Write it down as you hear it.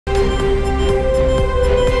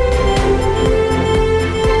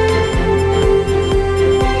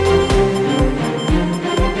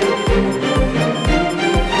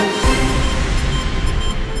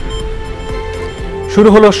শুরু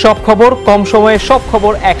হলো সব খবর, কম সময়ে সব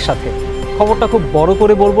খবর একসাথে। খবরটা খুব বড়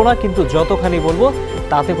করে বলবো না, কিন্তু যতখানি বলবো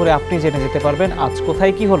তাতে করে আপনি জেনে যেতে পারবেন আজ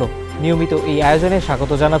কোথায় কি হলো। নিয়মিত এই আয়োজনে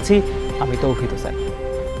স্বাগত জানাচ্ছি আমি তৌহিদ হোসেন।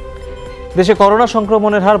 দেশে করোনা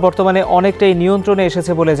সংক্রমণের হার বর্তমানে অনেকটাই নিয়ন্ত্রণে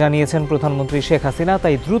এসেছে বলে জানিয়েছেন প্রধানমন্ত্রী শেখ হাসিনা।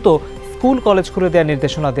 তাই দ্রুত স্কুল কলেজ খুলে দেওয়ার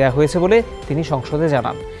নির্দেশনা দেওয়া হয়েছে বলে তিনি সংসদে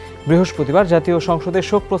জানান। বৃহস্পতিবার জাতীয় সংসদে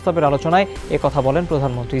শোক প্রস্তাবের আলোচনায় একথা বলেন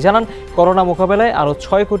প্রধানমন্ত্রী। জানান, করোনা মোকাবেলায় আরও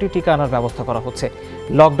 6 কোটি টিকা আনার ব্যবস্থা করা হচ্ছে।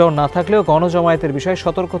 লকডাউন না থাকলেও গণজমায়েতের বিষয়ে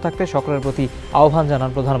সতর্ক থাকতে সকলের প্রতি আহ্বান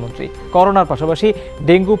জানান প্রধানমন্ত্রী। করোনার পাশাপাশি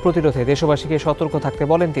ডেঙ্গু প্রতিরোধে দেশবাসীকে সতর্ক থাকতে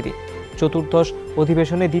বলেন তিনি। চতুর্দশ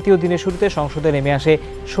অধিবেশনে দ্বিতীয় দিনের শুরুতে সংসদে নেমে আসে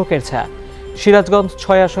শোকের ছায়া। সিরাজগঞ্জ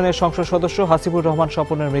 6 আসনের সংসদ সদস্য হাসিবুর রহমান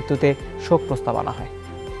স্বপনের মৃত্যুতে শোক প্রস্তাব আনা হয়।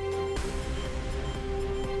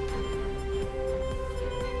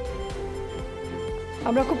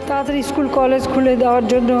 আমরা খুব তাড়াতাড়ি স্কুল কলেজ খুলে দেওয়ার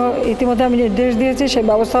জন্য ইতিমধ্যে আমি নির্দেশ দিয়েছি, সেই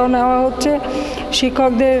ব্যবস্থাও নেওয়া হচ্ছে।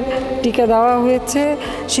 শিক্ষকদের টিকা দেওয়া হয়েছে।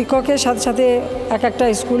 শিক্ষকের সাথে সাথে একটা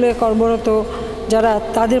স্কুলে কর্মরত যারা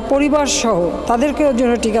তাদের পরিবার সহ তাদেরকেও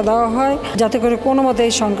জন্য টিকা দেওয়া হয়, যাতে করে কোনো মতে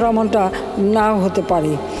এই সংক্রমণটা না হতে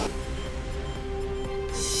পারে।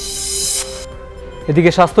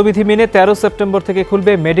 এদিকে স্বাস্থ্যবিধি মেনে 13 সেপ্টেম্বর থেকে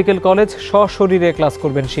খুলবে মেডিকেল কলেজ। সশরীরে ক্লাস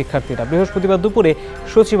করবেন শিক্ষার্থীরা। বৃহস্পতিবার দুপুরে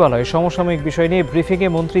সচিবালয়ে সমসাময়িক বিষয় নিয়ে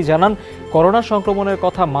ব্রিফিংয়ে মন্ত্রী জানান, করোনা সংক্রমণের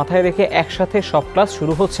কথা মাথায় রেখে একসাথে সব ক্লাস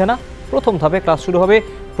শুরু হচ্ছে না। প্রথম ধাপে ক্লাস শুরু হবে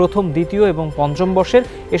প্রথম, দ্বিতীয় এবং পঞ্চম বর্ষের।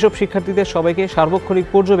 এসব শিক্ষার্থীদের সবাইকে সার্বক্ষণিক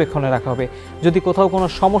পর্যবেক্ষণে রাখা হবে। যদি কোথাও কোনো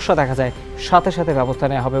সমস্যা দেখা যায় সাথে সাথে ব্যবস্থা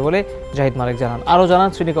নেওয়া হবে বলে জাহিদ মালিক জানান। আরও জানান,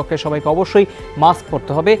 শ্রেণীকক্ষে সবাইকে অবশ্যই মাস্ক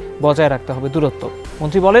পরতে হবে, বজায় রাখতে হবে দূরত্ব।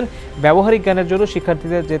 মন্ত্রী বলেন, ব্যবহারিক জ্ঞানের জন্য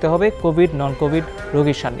শিক্ষার্থীদের যেতে হবে কোভিড নন কোভিড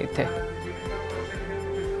রোগীর সান্নিধ্যে।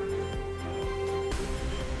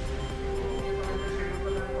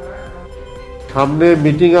 সামনে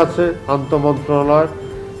মিটিং আছে আন্তঃমন্ত্রণালয়,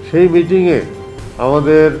 সেই মিটিংয়ে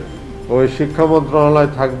আমাদের ওই শিক্ষা মন্ত্রণালয়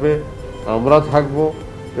থাকবে, আমরা থাকব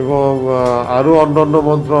এবং আরও অন্যান্য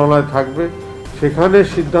মন্ত্রণালয় থাকবে। সেখানে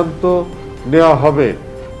সিদ্ধান্ত নেওয়া হবে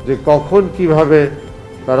যে কখন কিভাবে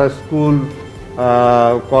তারা স্কুল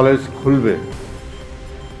কলেজ খুলবে।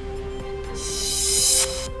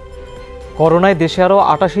 করোনায় দেশে আরও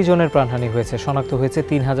 88 জনের প্রাণহানি হয়েছে। শনাক্ত হয়েছে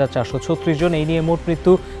 3436 জন। এই নিয়ে মোট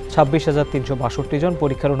মৃত্যু 26,362 জন।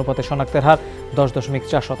 পরীক্ষার অনুপাতে শনাক্তের হার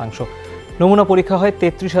 10.4%। নমুনা পরীক্ষা হয়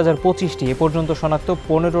 33,025টি। এ পর্যন্ত শনাক্ত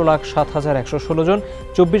 15,07,116 জন।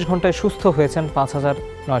 24 ঘন্টায় সুস্থ হয়েছেন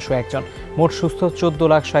 5,901 জন। মোট সুস্থ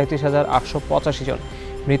 14,37,885 জন।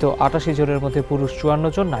 মৃত 88 জনের মধ্যে পুরুষ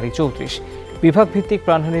 54 জন, নারী 34। বিভাগ ভিত্তিক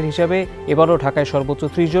প্রাণহানির হিসাবে এবারও ঢাকায় সর্বোচ্চ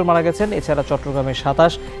 30 জন মারা গেছেন। এছাড়া চট্টগ্রামে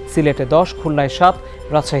 27, সিলেটে 10, খুলনায় 7,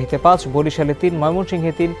 রাজশাহীতে 5, বরিশালে 3,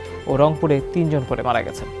 ময়মনসিংহে 3 ও রংপুরে 3 জন করে মারা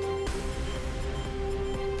গেছেন।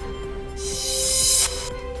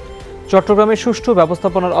 চট্টগ্রামে সুষ্ঠু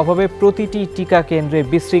ব্যবস্থাপনার অভাবে প্রতিটি টিকা কেন্দ্রে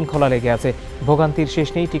বিশৃঙ্খলা লেগে আছে। ভোগান্তির শেষ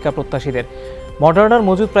নেই টিকা প্রত্যাশীদের। মডার্নার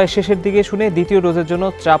মজুদ প্রায় শেষের দিকে শুনে দ্বিতীয় ডোজের জন্য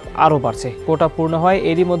চাপ আরও বাড়ছে। কোটা পূর্ণ হয়।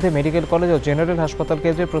 এরই মধ্যে মেডিকেল কলেজ ও জেনারেল হাসপাতাল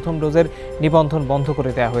কেন্দ্রে প্রথম ডোজের নিবন্ধন বন্ধ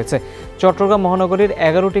করে দেওয়া হয়েছে। চট্টগ্রাম মহানগরীর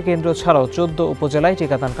 11টি কেন্দ্র ছাড়াও 14 উপজেলায়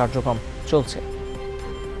টিকাদান কার্যক্রম চলছে।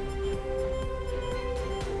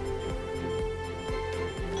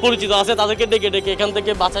 পরিচিত আছে তাদেরকে ডেকে ডেকে এখান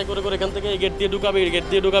থেকে বাছাই করে করে এখান থেকে এই গেট দিয়ে ঢুকাবে, এই গেট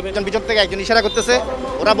দিয়ে ঢুকাবে। পিছন থেকে একজন ইশারা করতেছে,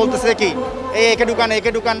 ওরা বলতেছে কি এই একে ঢুকান,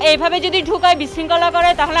 একে ঢুকান। এইভাবে যদি ঢুকায় বিশৃঙ্খলা করে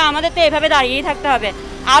তাহলে আমাদের তো এইভাবে দাঁড়িয়েই থাকতে হবে।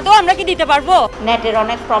 আদৌ আমরা কি দিতে পারবো? নেটের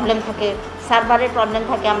অনেক প্রবলেম থাকে, সার্ভারের প্রবলেম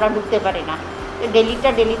থাকে, আমরা ঢুকতে পারি না।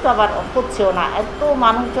 ডেলি তো আবার হচ্ছেও না। এত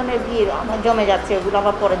মানুষজনের ভিড় আমার জমে যাচ্ছে, ওগুলো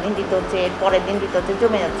আবার পরের দিন দিতে হচ্ছে, পরের দিন দিতে হচ্ছে,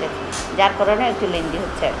 জমে যাচ্ছে, যার কারণে একটু লেন্দি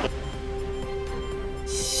হচ্ছে আর কি।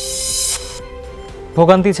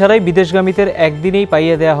 ভোগান্তি ছাড়াই বিদেশগামীদের একদিনেই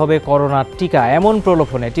পাইয়ে দেওয়া হবে করোনার টিকা, এমন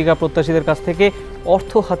প্রলোভনে টিকা প্রত্যাশীদের কাছ থেকে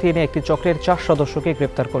অর্থ হাতিয়ে নিয়ে একটি চক্রের 4 সদস্যকে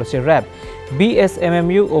গ্রেপ্তার করেছে র্যাব।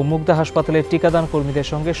 বিএসএমএমইউ ও মুগদা হাসপাতালের টিকাদান কর্মীদের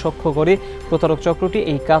সঙ্গে সখ্য করে প্রতারক চক্রটি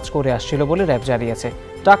এই কাজ করে আসছিল বলে র্যাব জানিয়েছে।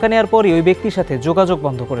 টাকা নেওয়ার পরই ওই ব্যক্তির সাথে যোগাযোগ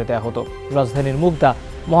বন্ধ করে দেওয়া হতো। রাজধানীর মুগদা,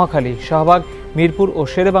 মহাখালী, শাহবাগ, মিরপুর ও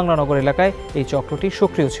শেরেবাংলা নগর এলাকায় এই চক্রটি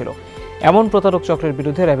সক্রিয় ছিল। এমন প্রতারক চক্রের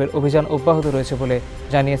বিরুদ্ধে র্যাবের অভিযান অব্যাহত রয়েছে বলে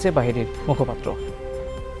জানিয়েছে বাহিনীর মুখপাত্র।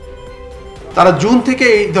 তারা জুন থেকে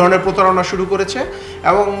এই ধরনের প্রতারণা শুরু করেছে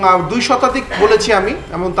এবং 2 শতাধিক বলেছি আমি,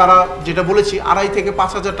 এবং তারা যেটা বলেছি 2,500 থেকে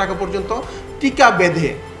 5,000 টাকা পর্যন্ত টিকা বেঁধে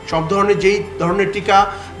সব ধরনের যেই ধরনের টিকা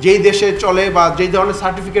যেই দেশে চলে বা যেই ধরনের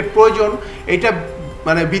সার্টিফিকেট প্রয়োজন এইটা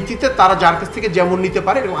মানে ভিত্তিতে তারা যার কাছ থেকে যেমন নিতে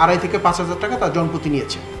পারে, এবং 2,500 থেকে 5,000 টাকা তার জনপ্রতি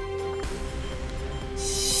নিয়েছে।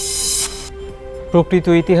 প্রকৃত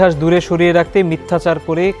ইতিহাস দূরে সরিয়ে রাখতে মিথ্যাচার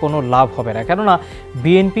করে কোনো লাভ হবে না। কেননা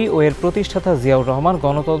বিএনপি ও এর প্রতিষ্ঠাতা জিয়াউর রহমান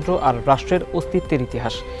গণতন্ত্র আর রাষ্ট্রের অস্তিত্বের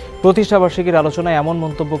ইতিহাস। প্রতিষ্ঠাবার্ষিকীর আলোচনায় এমন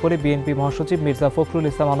মন্তব্য করে বিএনপি মহাসচিব মির্জা ফখরুল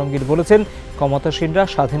ইসলাম আলমগীর বলেছেন, ক্ষমতাসীনরা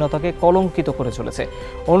স্বাধীনতাকে কলঙ্কিত করে চলেছে।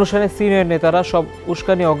 অনুষ্ঠানে সিনিয়র নেতারা সব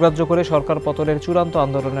উস্কানি অগ্রাহ্য করে সরকার পতনের চূড়ান্ত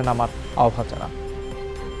আন্দোলনে নামার আহ্বান জানান।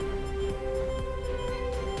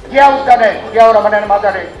 জিয়াউর রহমানের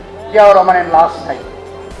মাজারে জিয়াউর রহমানের লাশ নাই,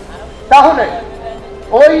 তাহলে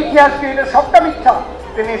ওই ইতিহাসকে সবটা মিথ্যা।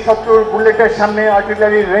 তিনি শত্রুর বুলেটের সামনে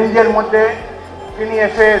আর্টিলারি রেঞ্জের মধ্যে তিনি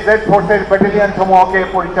এসে জেড ফোর্সের ব্যাটালিয়ন সমূহকে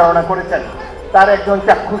পরিচালনা করেছেন, তার একজন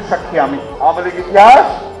চাক্ষুষ সাক্ষী আমি। আওয়ামী লীগ ইতিহাস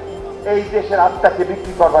এই দেশের আত্মাকে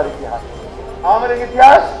বিক্রি করবার ইতিহাস। আওয়ামী লীগ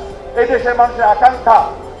ইতিহাস এই দেশের মানুষের আকাঙ্ক্ষা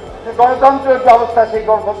যে গণতন্ত্রের ব্যবস্থা, সেই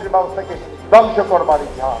গণতন্ত্রের ব্যবস্থাকে ধ্বংস করবার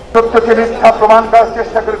ইতিহাস। সত্যকে মিথ্যা প্রমাণ করার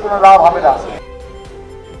চেষ্টা করে কোনো লাভ হবে না।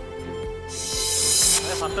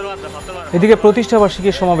 এদিকে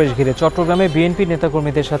প্রতিষ্ঠাবার্ষিকীর সমাবেশ ঘিরে চট্টগ্রামে বিএনপি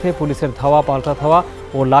নেতাকর্মীদের সাথে পুলিশের ধাওয়া পাল্টা ধাওয়া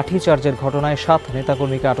ও লাঠিচার্জের ঘটনায় 7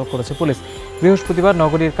 নেতাকর্মীকে আটক করেছে পুলিশ। বৃহস্পতিবার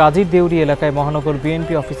নগরীর কাজীর দেউরি এলাকায় মহানগর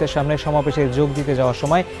বিএনপি অফিসের সামনে সমাবেশে যোগ দিতে যাওয়ার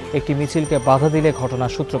সময় একটি মিছিলকে বাধা দিলে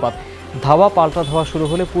ঘটনার সূত্রপাত। ধাওয়া পাল্টা ধাওয়া শুরু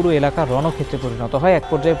হলে পুরো এলাকা রণক্ষেত্রে পরিণত হয়। এক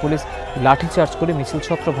পর্যায়ে পুলিশ লাঠিচার্জ করে মিছিল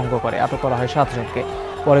ছত্রভঙ্গ করে আটক করা হয় 7 জনকে।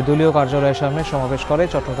 পরে দলীয় কার্যালয়ের সামনে সমাবেশ করে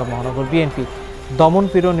চট্টগ্রাম মহানগর বিএনপি। দমন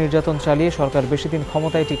পীড়ন নির্যাতন চালিয়ে সরকার বেশি দিন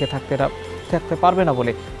ক্ষমতায় টিকে থাকতে পারবে না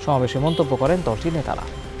বলে সমাবেশে মন্তব্য করেন দলটি নেতারা।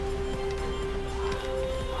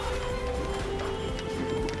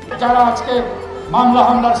 যারা আজকে মামলা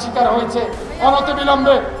হামলার শিকার হয়েছে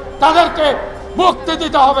অনতিবিলম্বে তাদেরকে মুক্তি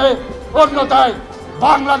দিতে হবে, অন্যথায়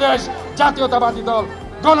বাংলাদেশ জাতীয়তাবাদী দল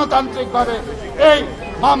গণতান্ত্রিকভাবে এই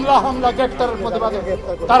মামলা হামলা গ্রেফতারের প্রতিবাদে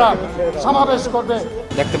তারা সমাবেশ করবে।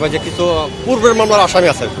 দেখতে পাই যে কিছু পূর্বের মামলার আসামি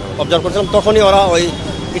আছে, অবজার্ভ করছিলাম, তখনই ওরা ওই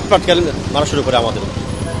ইটপাট খেল মারা শুরু করে আমাদের,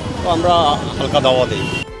 তো আমরা হালকা দাওয়া দিই।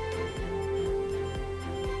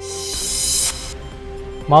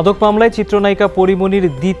 মাদক মামলায় চিত্রনায়িকা পরিমণির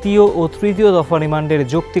দ্বিতীয় ও তৃতীয় দফা রিমান্ডের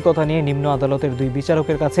যৌক্তিকতা নিয়ে নিম্ন আদালতের 2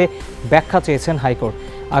 বিচারকের কাছে ব্যাখ্যা চেয়েছেন হাইকোর্ট।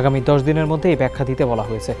 আগামী 10 দিনের মধ্যে এই ব্যাখ্যা দিতে বলা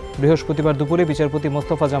হয়েছে। বৃহস্পতিবার দুপুরে বিচারপতি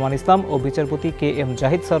মোস্তফা জামান ইসলাম ও বিচারপতি KM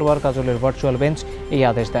জাহিদ সরওয়ার কাজলের ভার্চুয়াল বেঞ্চ এই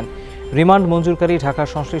আদেশ দেন। রিমান্ড মঞ্জুরকারী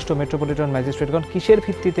ঢাকার সংশ্লিষ্ট মেট্রোপলিটন ম্যাজিস্ট্রেটগণ কিসের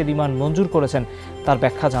ভিত্তিতে রিমান্ড মঞ্জুর করেছেন তার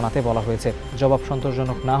ব্যাখ্যা জানাতে বলা হয়েছে। জবাব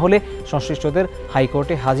সন্তোষজনক না হলে সংশ্লিষ্টদের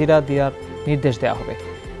হাইকোর্টে হাজিরা দেওয়ার নির্দেশ দেওয়া হবে।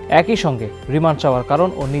 একই সঙ্গে রিমান্ড চাওয়ার কারণ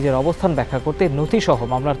ও নিজের অবস্থান ব্যাখ্যা করতে নথিসহ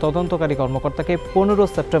মামলার তদন্তকারী কর্মকর্তাকে 15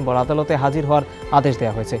 সেপ্টেম্বর আদালতে হাজির হওয়ার আদেশ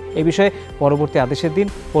দেওয়া হয়েছে। এ বিষয়ে পরবর্তী আদেশের দিন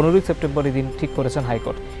 15 সেপ্টেম্বরের দিন ঠিক করেছেন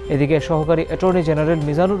হাইকোর্ট। এদিকে সহকারী অ্যাটর্নি জেনারেল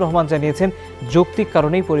মিজানুর রহমান জানিয়েছেন, যৌক্তিক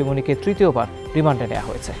কারণেই পরিমণিকে তৃতীয়বার রিমান্ডে নেওয়া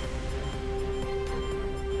হয়েছে।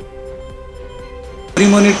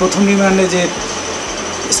 পরিমণির প্রথম রিমান্ডে যে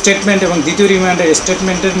স্টেটমেন্ট এবং দ্বিতীয় রিমান্ডের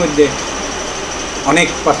স্টেটমেন্টের মধ্যে অনেক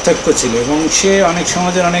পার্থক্য ছিল এবং সে অনেক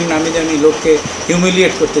সমাজের অনেক নামি দামি লোককে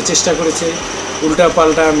হিউমিলিয়েট করতে চেষ্টা করেছে,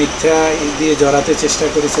 উল্টাপাল্টা মিথ্যা দিয়ে জড়াতে চেষ্টা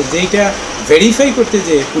করেছে, যেইটা ভেরিফাই করতে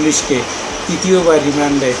যে পুলিশকে তৃতীয়বার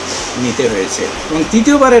রিমান্ডে নিতে হয়েছে এবং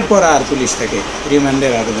তৃতীয়বারের পর আর পুলিশ তাকে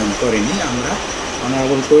রিমান্ডের আবেদন করেনি। আমরা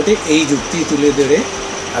অনারেবল কোর্টে এই যুক্তি তুলে ধরে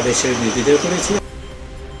আদেশের বিরোধিতা করেছি।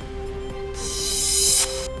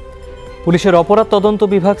 পুলিশের অপরাধ তদন্ত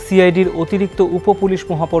বিভাগ সিআইডির অতিরিক্ত উপপুলিশ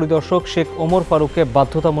মহাপরিদর্শক শেখ ওমর ফারুককে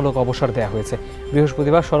বাধ্যতামূলক অবসর দেওয়া হয়েছে।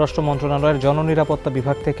 বৃহস্পতিবার স্বরাষ্ট্র মন্ত্রণালয়ের জননিরাপত্তা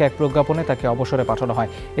বিভাগ থেকে এক প্রজ্ঞাপনে তাকে অবসরে পাঠানো হয়।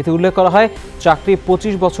 এতে উল্লেখ করা হয়, চাকরি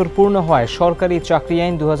 25 বছর পূর্ণ হওয়ায় সরকারি চাকরি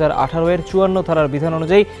আইন 2018-এর 54 ধারার বিধান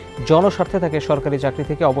অনুযায়ী জনস্বার্থে তাকে সরকারি চাকরি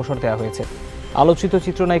থেকে অবসর দেওয়া হয়েছে। আলোচিত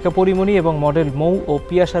চিত্রনায়িকা পরিমণি এবং মডেল মৌ ও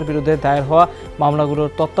পিয়াসার বিরুদ্ধে দায়ের হওয়া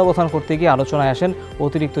মামলাগুলোর তত্ত্বাবধান করতে গিয়ে আলোচনায় আসেন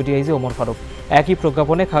অতিরিক্ত ডিআইজি ওমর ফারুক। একই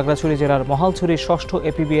প্রজ্ঞাপনে খাগড়াছড়ি জেলার মহালছড়ির 6ষ্ঠ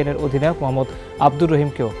এপিবিএনের অধিনায়ক মোহাম্মদ আব্দুর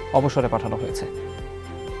রহিমকেও অবসরে পাঠানো হয়েছে।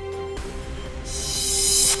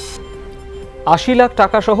 80 লাখ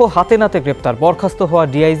টাকা সহ হাতে নাতে গ্রেপ্তার বরখাস্ত হওয়া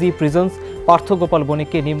ডিআইজি প্রিজন্স পার্থ গোপাল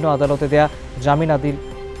বণিককে নিম্ন আদালতে দেয়া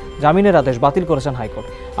জামিনের আদেশ বাতিল করেছেন হাইকোর্ট।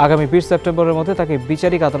 আগামী 20 সেপ্টেম্বরের মধ্যে তাকে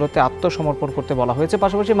বিচারিক আদালতে আত্মসমর্পণ করতে বলা হয়েছে।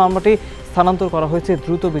 পাশাপাশি মামলাটি স্থানান্তর করা হয়েছে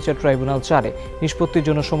দ্রুত বিচার ট্রাইব্যুনাল 4-এ। নিষ্পত্তির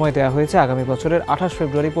জন্য সময় দেওয়া হয়েছে আগামী বছরের 28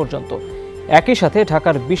 ফেব্রুয়ারি পর্যন্ত। একই সাথে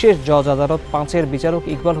ঢাকার বিশেষ জজ আদালত 5-এর বিচারক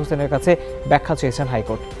ইকবাল হোসেনের কাছে ব্যাখ্যা চেয়েছেন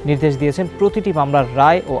হাইকোর্ট। নির্দেশ দিয়েছেন প্রতিটি মামলার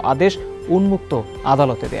রায় ও আদেশ উন্মুক্ত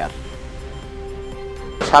আদালতে দেওয়ার।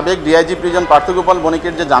 সাবেক ডিআইজি প্রিজন পার্থগোপাল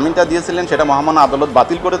বণিকের যে জামিনটা দিয়েছিলেন সেটা মহামান্য আদালত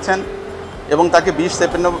বাতিল করেছেন এবং তাকে 20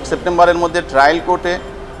 সেপ্টেম্বরের মধ্যে ট্রায়াল কোর্টে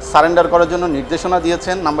সারেন্ডার করার জন্য নির্দেশনা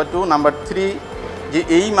দিয়েছেন। নাম্বার 2, নাম্বার 3 যে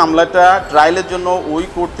এই মামলাটা ট্রায়ালের জন্য ওই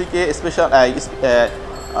কোর্ট থেকে স্পেশাল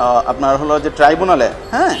আপনার হলো যে ট্রাইব্যুনালে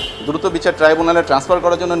দ্রুত বিচার ট্রাইব্যুনালে ট্রান্সফার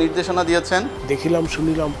করার জন্য নির্দেশনা দিয়েছেন। দেখিলাম,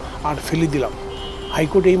 শুনিলাম আর ফেলে দিলাম।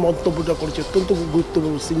 হাইকোর্ট এই মন্তব্যটা করেছে, অত্যন্ত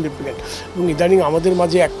গুরুত্বপূর্ণ, সিগনিফিক্যান্ট। এবং ইদানিং আমাদের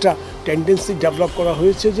মাঝে একটা টেন্ডেন্সি ডেভেলপ করা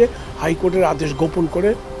হয়েছে যে হাইকোর্টের আদেশ গোপন করে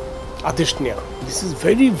আদেশ নেওয়া। This is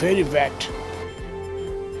very very bad.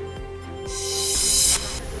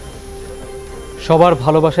 সবার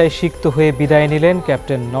ভালোবাসায় সিক্ত হয়ে বিদায় নিলেন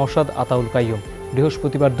ক্যাপ্টেন নওশাদ আতাউল কাইয়ুম।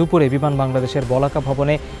 বৃহস্পতিবার দুপুরে বিমান বাংলাদেশের বলাকা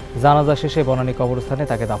ভবনে জানাজা শেষে বনানী কবরস্থানে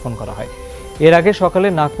তাকে দাফন করা হয়। এর আগে সকালে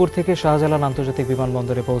নাগপুর থেকে শাহজালাল আন্তর্জাতিক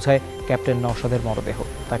বিমানবন্দরে পৌঁছায় ক্যাপ্টেন নওশাদের মরদেহ।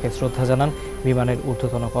 তাকে শ্রদ্ধা জানান বিমানের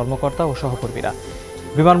ঊর্ধ্বতন কর্মকর্তা ও সহকর্মীরা।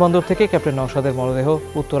 বিমানবন্দর থেকে ক্যাপ্টেন নওশাদের মরদেহ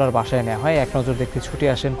উত্তরার বাসায় নেওয়া হয়। এক নজর দেখতে ছুটে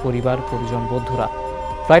আসেন পরিবার, পরিজন, বন্ধুরা।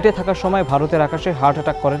 ফ্লাইটে থাকার সময় ভারতের আকাশে হার্ট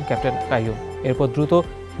অ্যাটাক করেন ক্যাপ্টেন কাইয়ুম। এরপর দ্রুত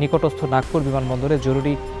নিকটস্থ নাগপুর বিমানবন্দরে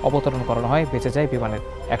জরুরি অবতরণ করানো হয়। বেঁচে যায় বিমানের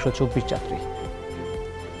 124 যাত্রী।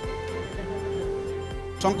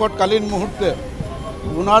 সংকটকালীন মুহূর্তে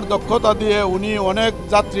উনার দক্ষতা দিয়ে উনি অনেক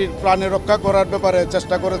যাত্রীর প্রাণে রক্ষা করার ব্যাপারে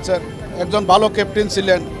চেষ্টা করেছেন। একজন ভালো ক্যাপ্টেন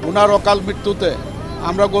ছিলেন। উনার অকাল মৃত্যুতে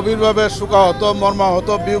আমরা গভীরভাবে শোকাহত, মর্মাহত,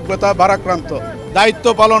 বিয়োগ ব্যথা ভারাক্রান্ত। দায়িত্ব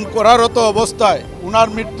পালন করারত অবস্থায় উনার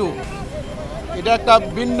মৃত্যু, এটা একটা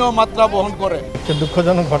ভিন্ন মাত্রা বহন করে।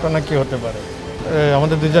 দুঃখজনক ঘটনা কি হতে পারে?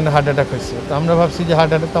 আমাদের দুজনে হার্ট অ্যাটাক হয়েছে। তো আমরা ভাবছি যে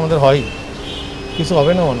হার্ট অ্যাটাক তো আমাদের হয়, কিছু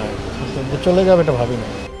হবে না মনে হয়, চলে যাবে এটা ভাবি না।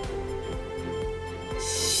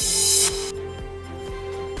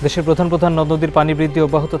 দেশের প্রধান প্রধান নদ নদীর পানি বৃদ্ধি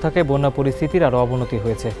অব্যাহত থাকে। বন্যা পরিস্থিতির আরও অবনতি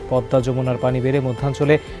হয়েছে। পদ্মা যমুনার পানি বেড়ে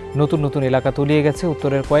মধ্যাঞ্চলে নতুন নতুন এলাকা তলিয়ে গেছে।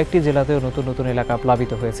 উত্তরের কয়েকটি জেলাতেও নতুন নতুন এলাকা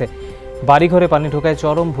প্লাবিত হয়েছে। বাড়িঘরে পানি ঢোকায়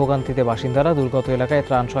চরম ভোগান্তিতে বাসিন্দারা। দুর্গত এলাকায়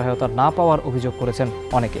ত্রাণ সহায়তা না পাওয়ার অভিযোগ করেছেন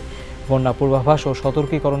অনেকে। বন্যা পূর্বাভাস ও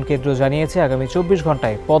সতর্কীকরণ কেন্দ্র জানিয়েছে আগামী 24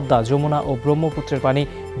 ঘন্টায় পদ্মা, যমুনা ও ব্রহ্মপুত্রের পানি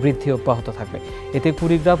বৃদ্ধি অব্যাহত থাকবে। এতে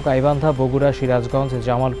কুড়িগ্রাম, গাইবান্ধা, বগুড়া, সিরাজগঞ্জ,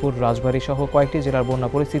 জামালপুর, রাজবাড়ী সহ কয়েকটি জেলার বন্যা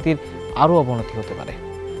পরিস্থিতির আরও অবনতি হতে পারে।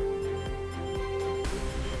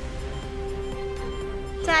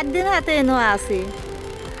 4 দিন হাতে এনো আছি,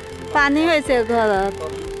 পানি হয়েছে ঘরত,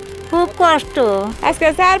 খুব কষ্ট। আজকে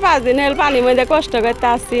 4-5 দিন হল পানির মধ্যে কষ্ট করতে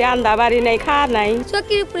আসছি। আন্দা বাড়ি নাই, খাওয়া নাই।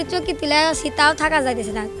 চকির উপরে চকি তুলে আসি, তাও থাকা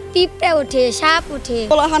যাইতেছে না। পিঁপড়ে ওঠে, সাপ ওঠে।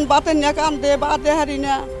 পোলাহান বাতের না কান্দে, বাদে হারি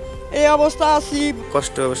না, এই অবস্থা আছি।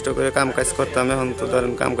 কষ্ট করে কাম কাজ করতাম, এখন তো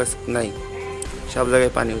ধরেন কাম কাজ নাই, সব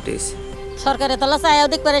জায়গায় পানি উঠেছে। সরকারের তলা চায়াও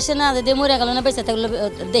দেখ পারেছে না, যদি মরে গেল না বেঁচে থাকলে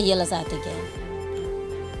দেখিয়ে চা থেকে।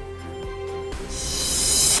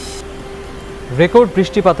 রেকর্ড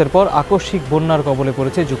বৃষ্টিপাতের পর আকস্মিক বন্যার কবলে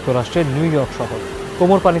পড়েছে যুক্তরাষ্ট্রের নিউ ইয়র্ক শহর।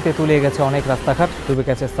 কোমর পানিতে তলিয়ে গেছে অনেক রাস্তাঘাট, ডুবে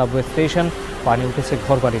গেছে সাবওয়ে স্টেশন, পানি উঠেছে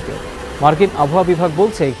ঘরবাড়িতে। মার্কিন আবহাওয়া বিভাগ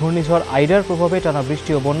বলছে ঘূর্ণিঝড় আইডার প্রভাবে টানা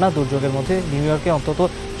বৃষ্টি ও বন্যা দুর্যোগের মধ্যে নিউ ইয়র্কে অন্তত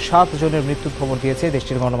 7 জনের মৃত্যুর খবর দিয়েছে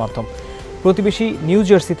দেশটির গণমাধ্যম। প্রতিবেশী নিউ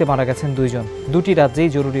জার্সিতে মারা গেছেন 2 জন। 2টি রাজ্যেই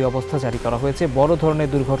জরুরি অবস্থা জারি করা হয়েছে। বড়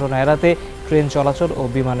ধরনের দুর্ঘটনা এড়াতে ট্রেন চলাচল ও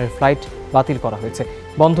বিমানের ফ্লাইট বাতিল করা হয়েছে।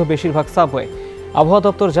 বন্ধ বেশিরভাগ সাবওয়ে। আবহাওয়া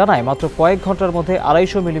দপ্তর জানায় মাত্র কয়েক ঘন্টার মধ্যে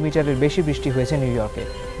 250 মিলিমিটারের বেশি বৃষ্টি হয়েছে নিউ ইয়র্কে।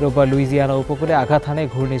 রোববার লুইজিয়ানা উপকূলে আঘাত হানে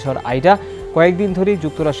ঘূর্ণিঝড় আইডা। কয়েকদিন ধরেই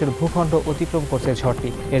যুক্তরাষ্ট্রের ভূখণ্ড অতিক্রম করছে ঝড়টি।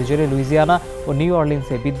 এর জেরে লুইজিয়ানা ও নিউ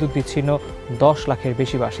অর্লিন্সে বিদ্যুৎ বিচ্ছিন্ন 10 লাখের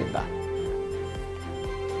বেশি বাসিন্দা।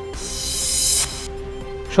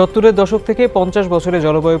 70-এর দশক থেকে 50 বছরে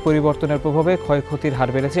জলবায়ু পরিবর্তনের প্রভাবে ক্ষয়ক্ষতির হার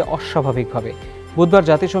বেড়েছে অস্বাভাবিকভাবে। বুধবার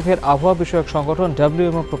জাতিসংঘের আবহাওয়া বিষয়ক সংগঠন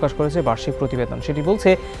WMO প্রকাশ করেছে বার্ষিক প্রতিবেদন। সেটি বলছে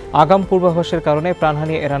আগাম পূর্বাভাসের কারণে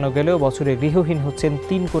প্রাণহানি এড়ানো গেলেও বছরে গৃহহীন হচ্ছেন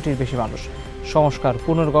 3 কোটির বেশি মানুষ। সংস্কার,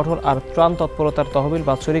 পুনর্গঠন আর ত্রাণ তৎপরতার তহবিল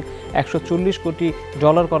বাৎসরিক $140 কোটি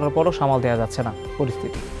করার পরও সামাল দেওয়া যাচ্ছে না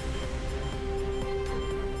পরিস্থিতি।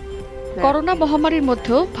 করোনা মহামারীর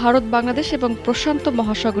মধ্যেও ভারত, বাংলাদেশ এবং প্রশান্ত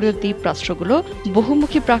মহাসাগরীয় দ্বীপ রাষ্ট্রগুলো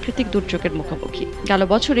বহুমুখী প্রাকৃতিক দুর্যোগের মুখোমুখি। গেল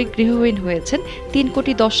বছরে গৃহহীন হয়েছেন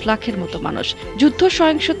 3.10 লাখের মতো মানুষ। যুদ্ধ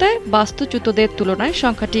সহিংসতায় বাস্তুচ্যুতদের তুলনায়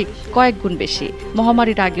সংখ্যাটি কয়েক গুণ বেশি।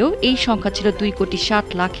 মহামারীর আগেও এই সংখ্যা ছিল 2.60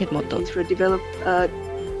 লাখের মতো।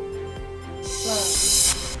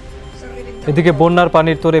 এদিকে বন্যার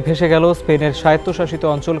পানির তোরে ভেসে গেল স্পেনের স্বায়ত্তশাসিত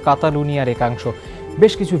অঞ্চল কাতালুনিয়ার একাংশ।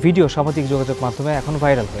 বেশ কিছু ভিডিও সামাজিক যোগাযোগ মাধ্যমে এখন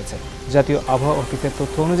ভাইরাল হয়েছে। জাতীয় আবহাওয়া অফিসের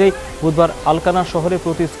তথ্য অনুযায়ী বুধবার আলকানা শহরে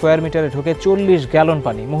প্রতি স্কোয়ার মিটারে ঢোকে 40 গ্যালন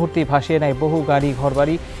পানি। মুহূর্তেই ভাসিয়ে নেয় বহু গাড়ি,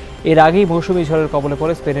 ঘরবাড়ি। এর আগেই মৌসুমী ঝড়ের কবলে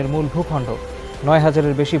পড়ে স্পেনের মূল ভূখণ্ড।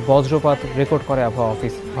 9000-এর বেশি বজ্রপাত রেকর্ড করে আবহাওয়া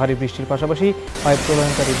অফিস। ভারী বৃষ্টির পাশাপাশি হয়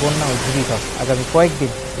প্রলয়ঙ্কারী বন্যা ও ঘূর্ণিঝড়। আগামী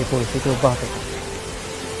কয়েকদিন এই পরিস্থিতি অব্যাহত থাকবে।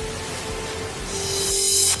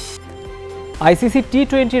 আইসিসি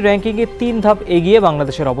টি-20 র্যাঙ্কিংয়ে 3 ধাপ এগিয়ে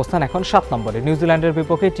বাংলাদেশের অবস্থান এখন 7 নম্বরে। নিউজিল্যান্ডের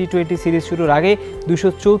বিপক্ষে টি-20 সিরিজ শুরুর আগে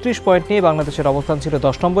 234 পয়েন্ট নিয়ে বাংলাদেশের অবস্থান ছিল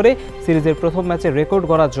 10 নম্বরে। সিরিজের প্রথম ম্যাচে রেকর্ড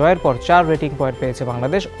গড়া জয়ের পর 4 রেটিং পয়েন্ট পেয়েছে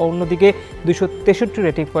বাংলাদেশ। অন্যদিকে 263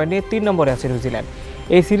 রেটিং পয়েন্ট নিয়ে 3 নম্বরে আছে নিউজিল্যান্ড।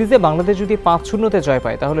 এই সিরিজে বাংলাদেশ যদি 5-0-তে জয়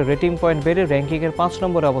পায় তাহলে রেটিং পয়েন্ট বেড়ে র্যাঙ্কিংয়ের 5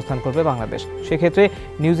 নম্বরে অবস্থান করবে বাংলাদেশ। সেক্ষেত্রে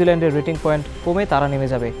নিউজিল্যান্ডের রেটিং পয়েন্ট কমে তারা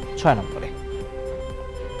নেমে যাবে 6 নম্বরে।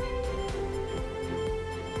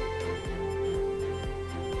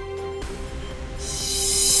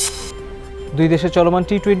 দুই দেশের চলমান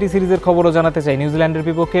টি-20 সিরিজের খবরও জানাতে চাই। নিউজিল্যান্ডের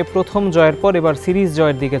বিপক্ষে প্রথম জয়ের পর এবার সিরিজ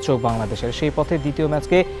জয়ের দিকে চোখ বাংলাদেশের। সেই পথে দ্বিতীয়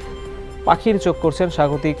ম্যাচকে পাখির চোখ করছেন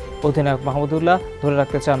স্বাগতিক অধিনায়ক মাহমুদুল্লাহ। ধরে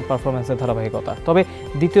রাখতে চান পারফরম্যান্সের ধারাবাহিকতা। তবে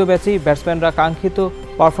দ্বিতীয় ম্যাচেই ব্যাটসম্যানরা কাঙ্ক্ষিত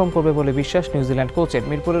পারফর্ম করবে বলে বিশ্বাস নিউজিল্যান্ড কোচের।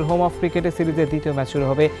 মিরপুরের হোম অফ ক্রিকেটে সিরিজের দ্বিতীয় ম্যাচ শুরু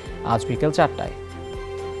হবে আজ বিকেল 4টায়।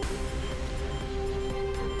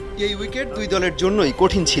 এই উইকেট দুই দলের জন্যই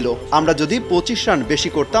কঠিন ছিল। আমরা যদি 25 রান বেশি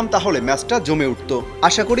করতাম তাহলে ম্যাচটা জমে উঠত।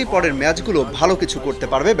 আশা করি পরের ম্যাচগুলো ভালো কিছু করতে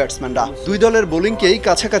পারবে ব্যাটসম্যানরা। দুই দলের বোলিংকেই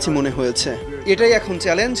কাছাকাছি মনে হয়েছে। এটাই এখন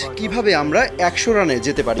চ্যালেঞ্জ, কিভাবে আমরা 100 রানে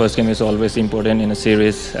যেতে পারি। First game is always important in a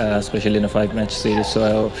series, especially in a 5-match series. So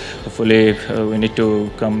hopefully we need to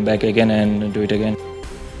come back again and do it again.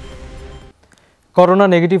 Corona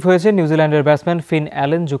negative হয়েছে নিউজিল্যান্ডের ব্যাটসম্যান ফিন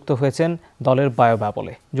অ্যালেন, যুক্ত হয়েছেন দলের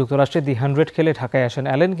বায়োবাবলে। যুক্তরাষ্ট্রে দি 100 খেলে ঢাকায় আসেন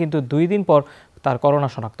অ্যালেন, কিন্তু 2 দিন পর তার করোনা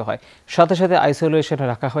শনাক্ত হয়। সাথে সাথে আইসোলেশনে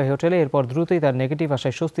রাখা হয় হোটেলে। এরপর দ্রুতই তার নেগেটিভ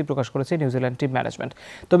আসায় স্বস্তি প্রকাশ করেছে নিউজিল্যান্ড টিম ম্যানেজমেন্ট।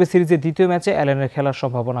 তবে সিরিজের দ্বিতীয় ম্যাচে অ্যালেনের খেলার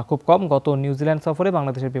সম্ভাবনা খুব কম। গত নিউজিল্যান্ড সফরে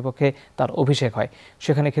বাংলাদেশের বিপক্ষে তার অভিষেক হয়।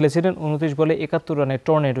 সেখানে খেলেছিলেন 29 বলে 71 রানের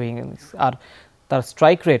টর্নেডো ইনিংস, আর তার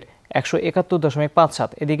স্ট্রাইক রেট 171.57।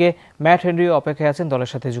 এদিকে ম্যাট হেনরিও অপেক্ষায় আছেন দলের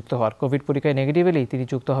সাথে যুক্ত হওয়ার। কোভিড পরীক্ষায় নেগেটিভ এলেই তিনি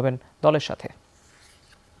যুক্ত হবেন দলের সাথে।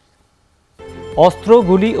 অস্ত্র,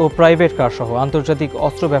 গুলি ও প্রাইভেট কার সহ আন্তর্জাতিক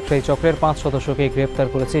অস্ত্র ব্যবসায়ী চক্রের 5 সদস্যকে গ্রেপ্তার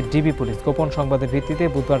করেছে ডিবি পুলিশ। গোপন সংবাদের ভিত্তিতে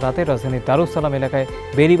বুধবার রাতে রাজধানীর দারুসালাম এলাকায়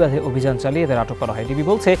বেড়িবাঁধে অভিযান চালিয়ে এদের আটক করা হয়। ডিবি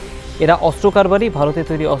বলছে, এরা অস্ত্র কারবারি, ভারতে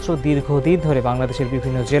তৈরি অস্ত্র দীর্ঘদিন ধরে বাংলাদেশের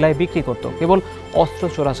বিভিন্ন জেলায় বিক্রি করত। কেবল অস্ত্র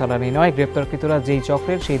চোরাচালানি নয়, গ্রেপ্তারকৃতরা যেই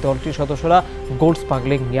চক্রের সেই দলটির সদস্যরা গোল্ড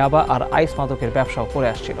স্মাগলিং, ইয়াবা আর আইস মাদকের ব্যবসাও করে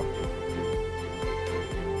আসছিল।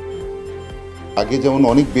 আগে যেমন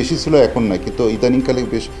অনেক বেশি ছিল, এখন না, কিন্তু ইদানিংকালে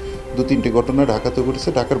বেশ 2-3টে ঘটনা ঢাকাতে ঘটেছে,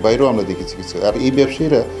 ঢাকার বাইরেও আমরা দেখেছি কিছু। আর এই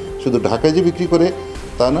ব্যবসায়ীরা শুধু ঢাকায় যে বিক্রি করে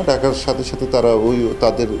তা না, ঢাকার সাথে সাথে তারা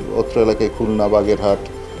তাদের অত্র এলাকায় খুলনা, বাগেরহাট,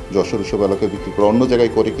 যশোর সব এলাকায় বিক্রি করে, অন্য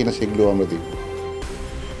জায়গায় করে কিনা সেগুলো আমরা দেখি।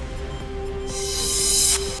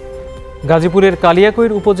 গাজীপুরের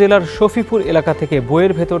কালিয়াকৈর উপজেলার শফিপুর এলাকা থেকে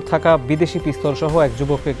বইয়ের ভেতর থাকা বিদেশি পিস্তল সহ এক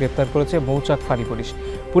যুবককে গ্রেপ্তার করেছে মৌচাক ফাঁড়ি পুলিশ।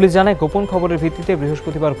 পুলিশ জানায়, গোপন খবরের ভিত্তিতে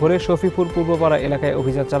বৃহস্পতিবার ভোরে শফিপুর পূর্বপাড়া এলাকায়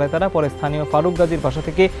অভিযান চালায় তারা। পরে স্থানীয় ফারুক গাজীর বাসা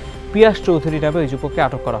থেকে পিয়াস চৌধুরী নামে ওই যুবককে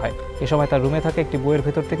আটক করা হয়। এ সময় তার রুমে থাকা একটি বইয়ের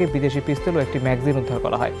ভেতর থেকে বিদেশি পিস্তল ও একটি ম্যাগাজিন উদ্ধার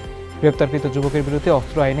করা হয়। গ্রেপ্তারকৃত যুবকের বিরুদ্ধে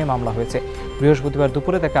অস্ত্র আইনে মামলা হয়েছে। বৃহস্পতিবার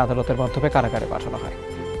দুপুরে তাকে আদালতের মাধ্যমে কারাগারে পাঠানো হয়।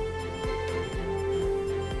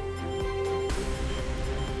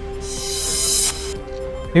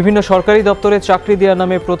 বিভিন্ন সরকারি দপ্তরে চাকরি দেওয়ার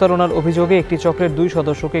নামে প্রতারণার অভিযোগে একটি চক্রের 2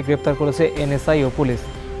 সদস্যকে গ্রেপ্তার করেছে এনএসআই ও পুলিশ।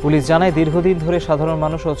 পুলিশ জানায়, দীর্ঘদিন ধরে সাধারণ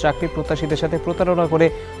মানুষ ও চাকরি প্রত্যাশীদের সাথে প্রতারণা করে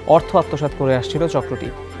অর্থ আত্মসাৎ করে আসছিল চক্রটি।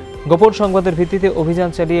 গোপন সংবাদের ভিত্তিতে অভিযান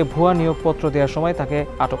চালিয়ে ভুয়া নিয়োগপত্র দেওয়ার সময় তাকে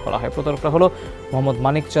আটক করা হয়। প্রতারকরা হলো মোহাম্মদ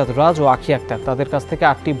মানিকচাঁদ রাজ ও আখি আক্তার। তাদের কাছ থেকে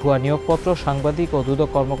 8টি ভুয়া নিয়োগপত্র, সাংবাদিক ও দুদক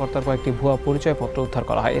কর্মকর্তার কয়েকটি ভুয়া পরিচয়পত্র উদ্ধার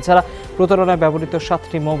করা হয়। এছাড়া প্রতারণায় ব্যবহৃত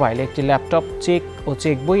 7টি মোবাইল, একটি ল্যাপটপ, চেক ও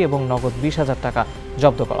চেক বই এবং নগদ 20,000 টাকা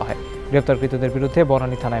জব্দ করা হয়। গ্রেপ্তারকৃতদের বিরুদ্ধে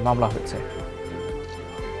বনানী থানায় মামলা হয়েছে।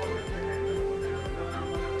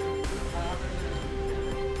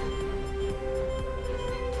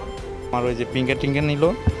 আমার ওই যে ফিঙ্গার টিঙ্গার নিল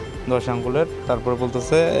 10 আঙ্গুলের, তারপরে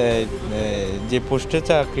বলতেছে যে পোস্টে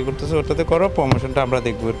চাকরি করতেছে ওটাতে করো, প্রমোশনটা আমরা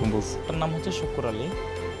দেখবো, এরকম বলছে। তার নাম হচ্ছে শুক্র আলী।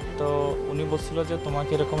 তো উনি বলছিল যে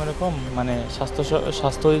তোমাকে এরকম মানে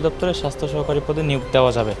স্বাস্থ্য অধিদপ্তরে স্বাস্থ্য সহকারী পদে নিয়োগ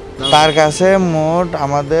দেওয়া যাবে। তার কাছে মোট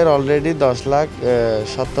আমাদের অলরেডি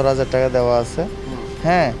 10,70,000 টাকা দেওয়া আছে।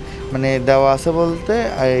 হ্যাঁ, মানে দেওয়া আছে বলতে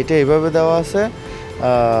এটা এইভাবে দেওয়া আছে,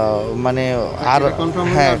 মানে আর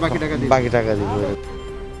হ্যাঁ বাকি টাকা দিব।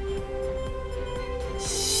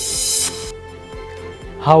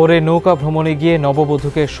 হাওরে নৌকা ভ্রমণে গিয়ে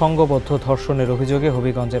নববধূকে সংঘবদ্ধ ধর্ষণের অভিযোগে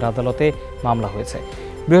হবিগঞ্জের আদালতে মামলা হয়েছে।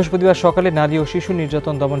 বৃহস্পতিবার সকালে নারী ও শিশু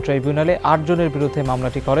নির্যাতন দমন ট্রাইব্যুনালে 8 জনের বিরুদ্ধে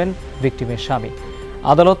মামলাটি করেন ভিকটিমের স্বামী।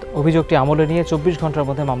 আদালত অভিযোগটি আমলে নিয়ে 24 ঘন্টার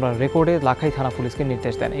মধ্যে মামলার রেকর্ডে লাখাই থানা পুলিশকে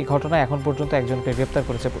নির্দেশ দেন। এই ঘটনায় এখন পর্যন্ত একজনকে গ্রেপ্তার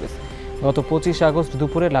করেছে পুলিশ। গত 25 আগস্ট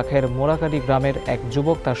দুপুরে লাখাইয়ের মোরাকারি গ্রামের এক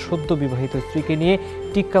যুবক তার সদ্য বিবাহিত স্ত্রীকে নিয়ে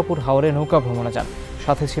টিক্কাপুর হাওরে নৌকা ভ্রমণে যান।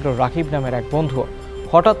 সাথে ছিল রাকিব নামের এক বন্ধু।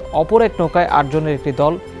 হঠাৎ অপর এক নৌকায় 8 জনের একটি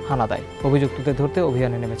দল হানা দেয়। অভিযুক্তদের ধরতে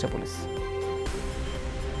অভিযানে নেমেছে পুলিশ।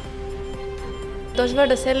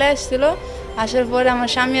 10-12টা ছেলে আসছিল, আসার পরে আমার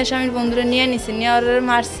স্বামী আর স্বামীর বন্ধুরা নিয়ে নিছে, নেওয়ার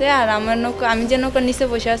মারছে। আর আমার নৌকা, আমি যে নৌকার নিচে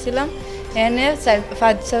বসে আসছিলাম, এনে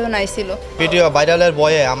 4-5 জন আইছিল। ভিডিও ভাইরালের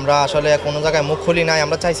ভয়ে আমরা আসলে কোনো জায়গায় মুখ খুলি নাই।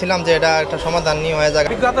 আমরা চাইছিলাম যে এটা একটা সমাধান নিয়ে হয়ে যায়।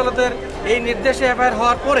 বিজ্ঞ আদালতের এই নির্দেশে এফআইআর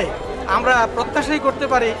হওয়ার পরে আমরা প্রত্যাশাই করতে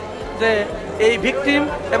পারি যে এই ভিকটিম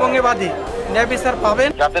এবং এ বাদী ন্যায় বিচার পাবেন।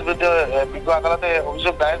 যাদের বিরুদ্ধে বিজ্ঞ আদালতে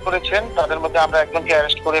অভিযোগ দায়ের করেছেন তাদের মধ্যে আমরা একজনকে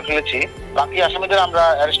অ্যারেস্ট করে ফেলেছি, বাকি আসামিদের আমরা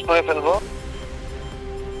অ্যারেস্ট করে ফেলবো।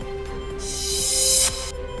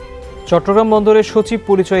 চট্টগ্রাম বন্দরের সচিব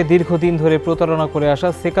পরিচয়ে দীর্ঘদিন ধরে প্রতারণা করে আসা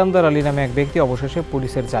সেকান্দার আলী নামে এক ব্যক্তি অবশেষে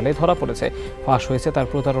পুলিশের জালে ধরা পড়েছে। ফাঁস হয়েছে তার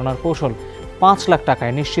প্রতারণার কৌশল। 5 লাখ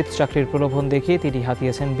টাকায় নিশ্চিত চাকরির প্রলোভন দেখিয়ে তিনি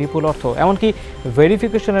হাতিয়েছেন বিপুল অর্থ, এমনকি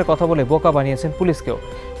ভেরিফিকেশনের কথা বলে বোকা বানিয়েছেন পুলিশকেও।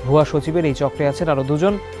 ভুয়া সচিবের এই চক্রে আছেন আরও 2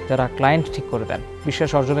 জন, যারা ক্লায়েন্ট ঠিক করে দেন।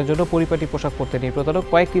 বিশ্বাস অর্জনের জন্য পরিপাটি পোশাক পরতেন এই প্রতারক।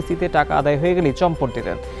 কয়েক কিস্তিতে টাকা আদায় হয়ে গেলেই চম্পট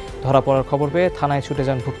দিতেন। ধরা পড়ার খবর পেয়ে থানায় ছুটে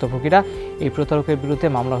যান ভুক্তভোগীরা। এই প্রতারকের বিরুদ্ধে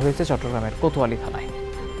মামলা হয়েছে চট্টগ্রামের কোতোয়ালি থানায়।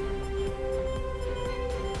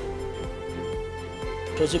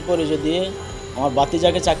 সচিব পরিচয় দিয়ে আমার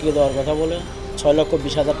বাতিজাকে চাকরি দেওয়ার কথা বলে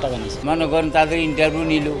 6,20,000 টাকা নিয়েছে। মনে করেন তাদের ইন্টারভিউ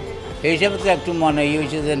নিল, এই হিসাবে তো একটু মনে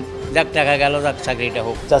হয়েছে যে যাক টাকা গেল, যাক চাকরিটা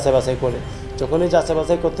হোক। যাচাই বাছাই করে যখনই যাচাই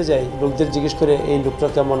বাছাই করতে যাই, লোকদের জিজ্ঞেস করে এই লোকটা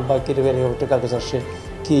কেমন বা কীরকম একটা কাগজ আসছে,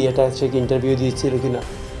 কি এটা সে কি ইন্টারভিউ দিয়েছিল কি না,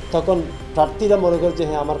 তখন প্রার্থীরা মনে করে যে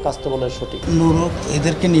হ্যাঁ আমার কাজ তো মনে হয় সঠিক। নুরুক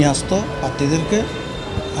এদেরকে নিয়ে আসতো, প্রার্থীদেরকে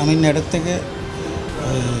আমি নেটের থেকে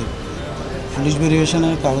পুলিশ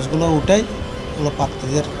ভেরিফিকেশনের কাগজগুলো উঠাই ওগুলো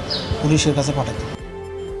প্রার্থীদের পুলিশের কাছে পাঠাতো।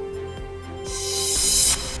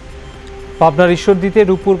 পাবনার ঈশ্বরদীতে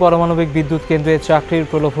রূপপুর পারমাণবিক বিদ্যুৎ কেন্দ্রে চাকরির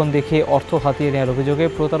প্রলোভন দেখিয়ে অর্থ হাতিয়ে নেওয়ার অভিযোগে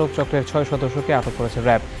প্রতারক চক্রের 6 সদস্যকে আটক করেছে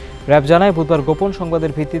র্যাব জানায়, বুধবার গোপন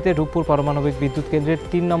সংবাদের ভিত্তিতে রূপপুর পারমাণবিক বিদ্যুৎ কেন্দ্রের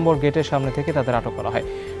 3 নম্বর গেটের সামনে থেকে তাদের আটক করা হয়।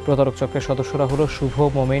 প্রতারক চক্রের সদস্যরা হলো শুভ,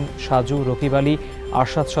 মোমেন, সাজু, রকিব আলী,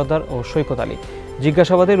 আরশাদ সর্দার ও সৈকত আলী।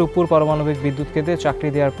 জিজ্ঞাসাবাদে রূপপুর পারমাণবিক বিদ্যুৎ কেন্দ্রে চাকরি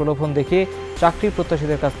দেওয়ার প্রলোভন দেখিয়ে চাকরি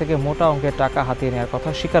প্রত্যাশীদের কাছ থেকে মোটা অঙ্কের টাকা হাতিয়ে নেওয়ার কথা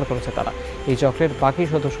স্বীকার করেছে তারা। এই চক্রের বাকি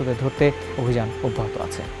সদস্যদের ধরতে অভিযান অব্যাহত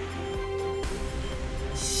আছে।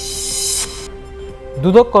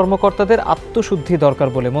 দুদক কর্মকর্তাদের আত্মশুদ্ধি দরকার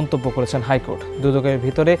বলে মন্তব্য করেছেন হাইকোর্ট। দুদকের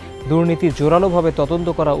ভিতরে দুর্নীতি জোরালোভাবে তদন্ত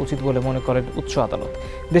করা উচিত বলে মনে করেন উচ্চ আদালত।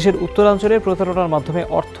 দেশের উত্তরাঞ্চলের প্রতারণার মাধ্যমে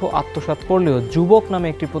অর্থ আত্মসাৎ করলেও যুবক নামে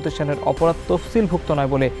একটি প্রতিষ্ঠানের অপরাধ তফসিলভুক্ত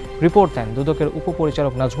নয় বলে রিপোর্ট দেন দুদকের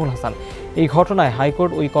উপপরিচালক নাজমুল হাসান। এই ঘটনায়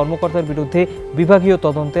হাইকোর্ট ওই কর্মকর্তার বিরুদ্ধে বিভাগীয়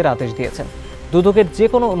তদন্তের আদেশ দিয়েছেন। দুদকের যে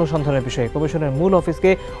কোনো অনুসন্ধানের বিষয়ে কমিশনের মূল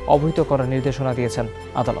অফিসকে অবহিত করার নির্দেশনা দিয়েছেন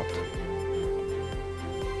আদালত।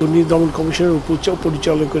 দুর্নীতি দমন কমিশনের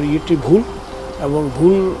পরিচালকের এটি ভুল এবং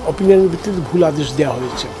ভুল অপিনিয়নের ভিত্তিতে ভুল আদেশ দেওয়া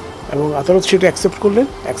হয়েছে এবং আদালত সেটা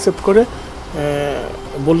অ্যাকসেপ্ট করে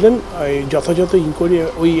বললেন যথাযথ ইনকোয়ারি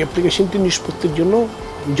ওই অ্যাপ্লিকেশনটি নিষ্পত্তির জন্য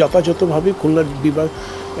যথাযথভাবে খুলনার বিভাগ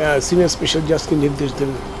সিনিয়র স্পেশাল জাজকে নির্দেশ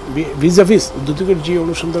দেন। ভিজাভিস দুদকের যে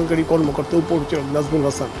অনুসন্ধানকারী কর্মকর্তা উপপরিচালক নাজমুল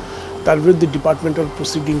হাসান, তার বিরুদ্ধে ডিপার্টমেন্টাল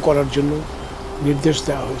প্রসিডিং করার জন্য নির্দেশ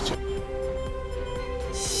দেওয়া হয়েছে।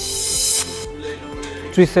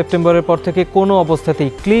 30 সেপ্টেম্বরের পর থেকে কোনো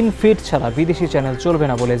অবস্থাতেই ক্লিন ফিট ছাড়া বিদেশি চ্যানেল চলবে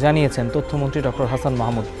না বলে জানিয়েছেন তথ্যমন্ত্রী ডক্টর হাসান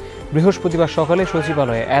মাহমুদ। বৃহস্পতিবার সকালে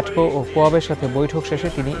সচিবালয়ে অ্যাটকো ও কোয়াবের সাথে বৈঠক শেষে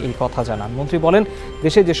তিনি এই কথা জানান। মন্ত্রী বলেন,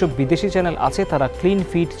 দেশে যেসব বিদেশি চ্যানেল আছে তারা ক্লিন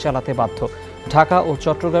ফিট চালাতে বাধ্য। ঢাকা ও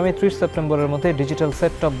চট্টগ্রামে 30 সেপ্টেম্বরের মধ্যে ডিজিটাল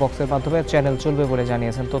সেট টপ বক্সের মাধ্যমে চ্যানেল চলবে বলে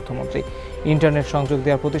জানিয়েছেন তথ্যমন্ত্রী। ইন্টারনেট সংযোগ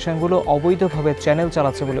দেওয়ার প্রতিষ্ঠানগুলো অবৈধভাবে চ্যানেল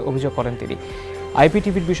চালাচ্ছে বলে অভিযোগ করেন তিনি।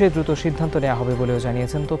 আইপিটিভির বিষয়ে দ্রুত সিদ্ধান্ত নেওয়া হবে বলেও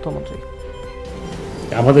জানিয়েছেন তথ্যমন্ত্রী।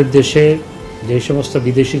 আমাদের দেশে যে সমস্ত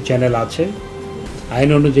বিদেশি চ্যানেল আছে আইন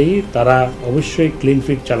অনুযায়ী তারা অবশ্যই ক্লিন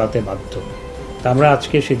ফিট চালাতে বাধ্য। তা আমরা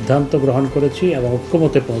আজকে সিদ্ধান্ত গ্রহণ করেছি এবং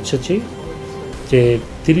ঐক্যমতে পৌঁছেছি যে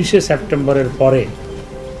 30 সেপ্টেম্বরের পরে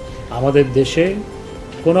আমাদের দেশে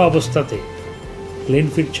কোনো অবস্থাতে ক্লিন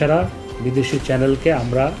ফিট ছাড়া বিদেশি চ্যানেলকে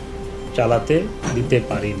আমরা চালাতে দিতে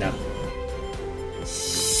পারি না।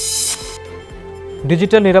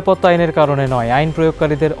 ডিজিটাল নিরাপত্তা আইনের কারণে নয়, আইন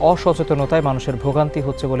প্রয়োগকারীদের অসচেতনতায় মানুষের ভোগান্তি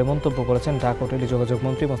হচ্ছে বলে মন্তব্য করেছেন ডাক ও টেলিযোগাযোগ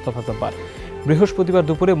মন্ত্রী মোস্তফা জব্বার। বৃহস্পতিবার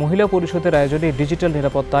দুপুরে মহিলা পরিষদের আয়োজনে ডিজিটাল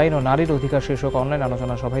নিরাপত্তা আইন ও নারীর অধিকার শীর্ষক অনলাইন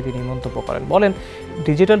আলোচনা সভায় তিনি মন্তব্য করেন। বলেন,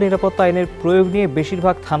 ডিজিটাল নিরাপত্তা আইনের প্রয়োগ নিয়ে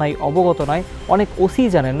বেশিরভাগ থানায় অবগত নয়, অনেক ওসি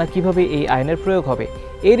জানেন না কিভাবে এই আইনের প্রয়োগ হবে।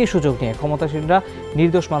 এরই সুযোগ নিয়ে ক্ষমতাসীনরা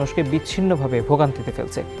নির্দোষ মানুষকে বিচ্ছিন্নভাবে ভোগান্তিতে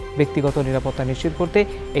ফেলছে। ব্যক্তিগত নিরাপত্তা নিশ্চিত করতে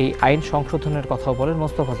এই আইন সংশোধনের কথাও বলেন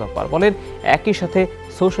মোস্তফা জব্বার। বলেন, একই সাথে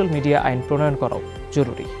সোশ্যাল মিডিয়া আইন প্রণয়ন করাও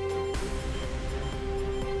জরুরি।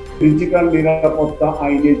 ডিজিটাল নিরাপত্তা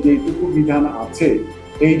আইনে যেটুকু বিধান আছে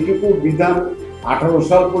এইটুকু বিধান 18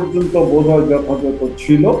 সাল পর্যন্ত বোধহয় যথাযথ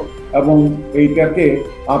ছিল এবং এইটাকে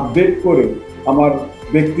আপডেট করে আমার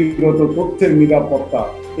ব্যক্তিগত তথ্যের নিরাপত্তা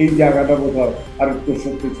এই জায়গাটা বোধহয় আরেকটু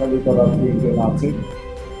শক্তিশালী করার প্রয়োজন আছে।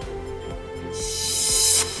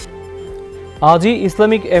 আজই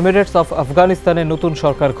ইসলামিক এমিরেটস অফ আফগানিস্তানের নতুন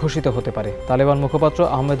সরকার ঘোষিত হতে পারে। তালেবান মুখপাত্র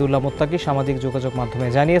আহমেদুল্লাহ মোত্তাকি সামাজিক যোগাযোগ মাধ্যমে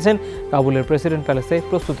জানিয়েছেন, কাবুলের প্রেসিডেন্ট প্যালেসে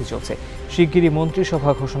প্রস্তুতি চলছে। শিগগিরই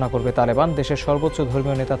মন্ত্রিসভা ঘোষণা করবে তালেবান। দেশের সর্বোচ্চ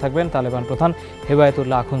ধর্মীয় নেতা থাকবেন তালেবান প্রধান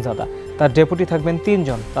হেবায়তুল্লাহ আখুনজাদা। তার ডেপুটি থাকবেন 3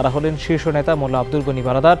 জন। তারা হলেন শীর্ষ নেতা মোল্লা আব্দুল গনি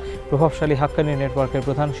বারাদার, প্রভাবশালী হাক্কানি নেটওয়ার্কের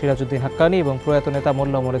প্রধান সিরাজউদ্দিন হাক্কানি এবং প্রয়াত নেতা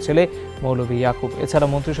মোল্লা ওমরের ছেলে মৌলভী ইয়াকুব। এছাড়া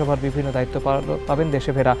মন্ত্রিসভার বিভিন্ন দায়িত্ব পাবেন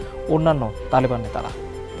দেশে ফেরা অন্যান্য তালেবান নেতারা।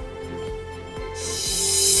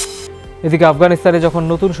 এদিকে আফগানিস্তানে যখন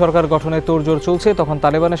নতুন সরকার গঠনে তোড়জোড় চলছে, তখন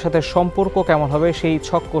তালেবানের সাথে সম্পর্ক কেমন হবে সেই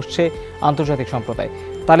ছক কষছে আন্তর্জাতিক সম্প্রদায়।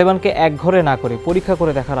 তালেবানকে একঘরে না করে পরীক্ষা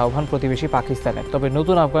করে দেখার আহ্বান প্রতিবেশী পাকিস্তানের। তবে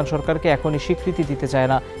নতুন আফগান সরকারকে এখনই স্বীকৃতি দিতে চায়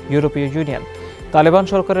না ইউরোপীয় ইউনিয়ন। তালেবান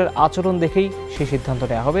সরকারের আচরণ দেখেই সেই সিদ্ধান্ত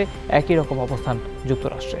নেওয়া হবে। একই রকম অবস্থান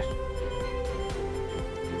যুক্তরাষ্ট্রের।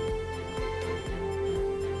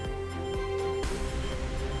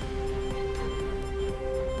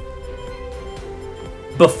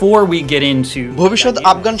 ভবিষ্যৎ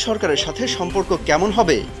আফগান সরকারের সাথে সম্পর্ক কেমন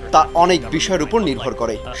হবে তা অনেক বিষয়ের উপর নির্ভর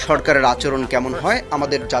করে। সরকারের আচরণ কেমন হয়,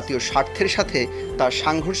 আমাদের জাতীয় স্বার্থের সাথে তা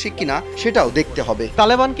সাংঘর্ষিক কিনা সেটাও দেখতে হবে।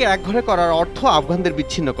 তালেবানকে একঘরে করার অর্থ আফগানদের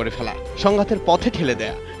বিচ্ছিন্ন করে ফেলা, সংঘাতের পথে ঠেলে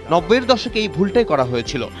দেয়া। 90-এর দশকে এই ভুলটাই করা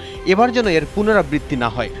হয়েছিল। এবার যেন এর পুনরাবৃত্তি না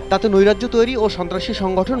হয়, তাতে নৈরাজ্য তৈরি ও সন্ত্রাসী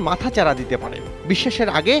সংগঠন মাথা চারা দিতে পারে। বিশ্বাসের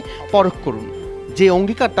আগে পরখ করুন যে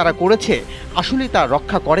অঙ্গীকার তারা করেছে আসলেই তা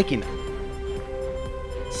রক্ষা করে কিনা।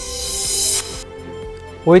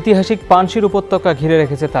 ঐতিহাসিক পানশির উপত্যকা ঘিরে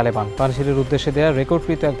রেখেছে তালেবান। পানশিরের উদ্দেশ্যে দেয়া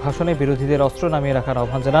রেকর্ডকৃত এক ভাষণে বিরোধীদের অস্ত্র নামিয়ে রাখার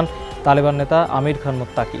আহ্বান জানান তালেবান নেতা আমির খান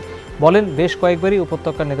মুত্তাকি। বলেন, বেশ কয়েকবারই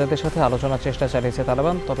উপত্যকার নেতাদের সাথে আলোচনার চেষ্টা চালিয়েছে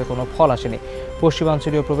তালেবান, তবে কোনো ফল আসেনি।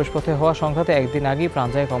 পশ্চিমাঞ্চলীয় প্রবেশপথে হওয়া সংঘাতে একদিন আগেই প্রাণ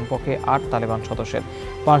যায় কমপক্ষে 8 তালেবান সদস্যের।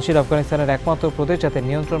 পানশির আফগানিস্তানের একমাত্র প্রদেশ যাতে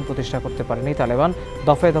নিয়ন্ত্রণ প্রতিষ্ঠা করতে পারেনি তালেবান।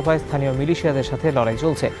 দফায় দফায় স্থানীয় মিলিশিয়াদের সাথে লড়াই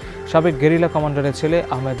চলছে। সাবেক গেরিলা কমান্ডারের ছেলে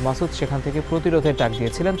আহমেদ মাসুদ সেখান থেকে প্রতিরোধের ডাক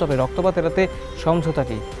দিয়েছিলেন, তবে রক্তপাত এড়াতে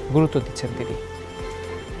সমঝোতাকেই গুরুত্ব দিচ্ছেন তিনি।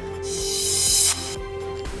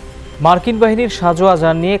 মার্কিন বাহিনীর সাজোয়া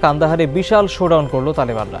যান নিয়ে কান্দাহারে বিশাল শোডাউন করল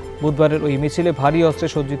তালেবানরা। বুধবারের ওই মিছিলে ভারী অস্ত্রে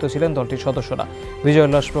সজ্জিত ছিলেন দলটির সদস্যরা। বিজয়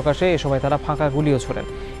উল্লাস প্রকাশে এ সময় তারা ফাঁকা গুলিও ছোড়েন।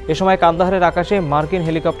 এ সময় কান্দাহারের আকাশে মার্কিন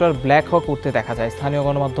হেলিকপ্টার ব্ল্যাক হক উঠতে দেখা যায়। স্থানীয়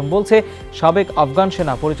গণমাধ্যম বলছে, সাবেক আফগান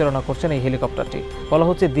সেনা পরিচালনা করছেন এই হেলিকপ্টারটি। বলা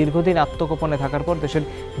হচ্ছে, দীর্ঘদিন আত্মগোপনে থাকার পর দেশের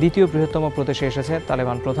দ্বিতীয় বৃহত্তম প্রদেশে এসেছে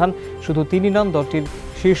তালেবান প্রধান। শুধু তিনি নন, দলটির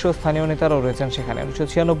শীর্ষস্থানীয় নেতারাও রয়েছেন সেখানে।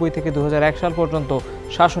 1996 থেকে 2001 সাল পর্যন্ত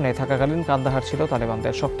শাসনে থাকাকালীন কান্দাহার ছিল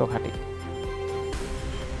তালেবানদের শক্ত ঘাঁটি।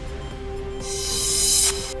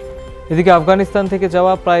 এদিকে আফগানিস্তান থেকে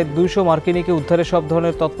যাওয়া প্রায় 200 মার্কিনীকে উদ্ধারে সব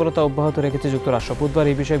ধরনের তৎপরতা অব্যাহত রেখেছে যুক্তরাষ্ট্র। বুধবার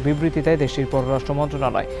এই বিষয়ে বিবৃতি দেয় দেশটির পররাষ্ট্র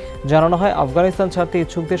মন্ত্রণালয়। জানানো হয়, আফগানিস্তান ছাড়তে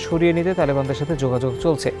ইচ্ছুকদের সরিয়ে নিতে তালেবানদের সাথে যোগাযোগ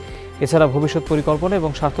চলছে। এছাড়া ভবিষ্যৎ পরিকল্পনা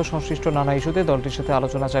এবং স্বার্থ সংশ্লিষ্ট নানা ইস্যুতে দলটির সাথে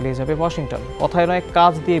আলোচনা চালিয়ে যাবে ওয়াশিংটন। কথায় নয়,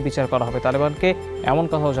 কাজ দিয়ে বিচার করা হবে তালেবানকে, এমন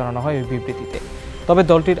কথাও জানানো হয় ওই বিবৃতিতে। তবে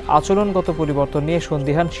দলটির আচরণগত পরিবর্তন নিয়ে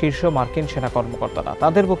সন্দিহান শীর্ষ মার্কিন সেনা কর্মকর্তারা।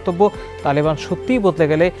 তাদের বক্তব্য, তালেবান সত্যিই বদলে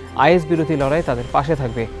গেলে আইএস বিরোধী লড়াই তাদের পাশে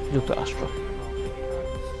থাকবে যুক্তরাষ্ট্র।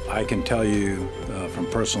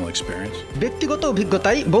 ব্যক্তিগত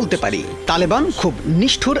অভিজ্ঞতায় বলতে পারি, তালেবান খুব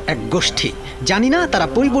নিষ্ঠুর এক গোষ্ঠী। জানি না তারা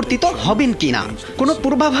পরিবর্তিত হবেন কিনা, কোনো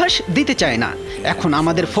পূর্বাভাস দিতে চায় না। এখন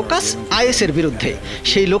আমাদের ফোকাস আইএসের বিরুদ্ধে।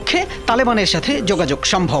 সেই লক্ষ্যে তালেবানের সাথে যোগাযোগ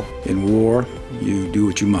সম্ভব।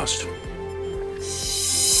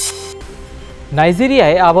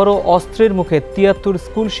 নাইজেরিয়ায় আবারও অস্ত্রের মুখে 73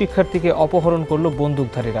 স্কুল শিক্ষার্থীকে অপহরণ করল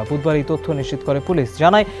বন্দুকধারীরা। বুধবার এই তথ্য নিশ্চিত করে পুলিশ।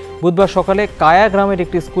 জানায়, বুধবার সকালে কায়া গ্রামের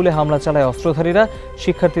একটি স্কুলে হামলা চালায় অস্ত্রধারীরা।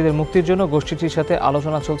 শিক্ষার্থীদের মুক্তির জন্য গোষ্ঠীটির সাথে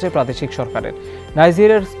আলোচনা চলছে প্রাদেশিক সরকারের।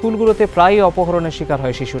 নাইজেরিয়ার স্কুলগুলোতে প্রায়ই অপহরণের শিকার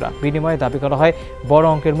হয় শিশুরা। বিনিময়ে দাবি করা হয় বড়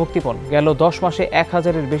অঙ্কের মুক্তিপণ। গেল 10 মাসে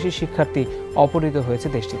 1000-এর বেশি শিক্ষার্থী অপহৃত হয়েছে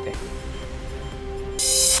দেশটিতে।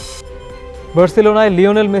 বার্সেলোনায়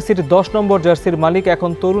লিওনেল মেসির 10 নম্বর জার্সির মালিক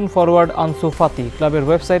এখন তরুণ ফরওয়ার্ড আনসু ফাতি। ক্লাবের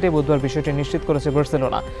ওয়েবসাইটে বুধবার বিষয়টি নিশ্চিত করেছে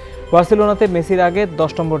বার্সেলোনা। বার্সেলোনাতে মেসির আগে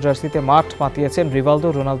 10 নম্বর জার্সিতে মাঠ মাতিয়েছেন রিভালদো,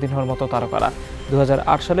 রোনালদিনহোর মতো তারকারা।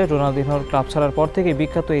 2008 সালে রোনালদিনহোর ক্লাব ছাড়ার পর থেকে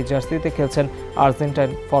বিখ্যাত এই জার্সিতে খেলছেন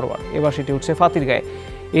আর্জেন্টাইন ফরওয়ার্ড। এবার সেটি উঠছে ফাতির গায়ে।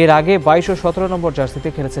 এর আগে 22 ও 17 নম্বর জার্সিতে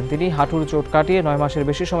খেলেছেন তিনি। হাঁটুর চোট কাটিয়ে 9 মাসের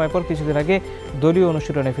বেশি সময় পর কিছুদিন আগে দলীয়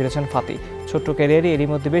অনুশীলনে ফিরেছেন ফাতি। ছোট্ট ক্যারিয়ারে এরই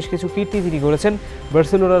মধ্যে বেশ কিছু কীর্তি তিনি গড়েছেন।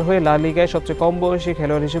 বার্সেলোনার হয়ে লা লিগায় সবচেয়ে কম বয়সী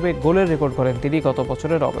খেলোয়াড় হিসেবে গোলের রেকর্ড করেন তিনি গত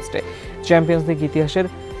বছরের অগস্টে। চ্যাম্পিয়ন্স লিগ ইতিহাসের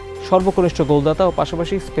সর্বকনিষ্ঠ গোলদাতা ও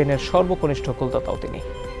পাশাপাশি স্পেনের সর্বকনিষ্ঠ গোলদাতাও তিনি।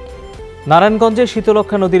 নারায়ণগঞ্জে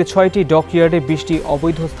শীতলক্ষা নদীর 6টি ডকইয়ার্ডে 20টি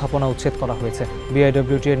অবৈধ স্থাপনা উচ্ছেদ করা হয়েছে।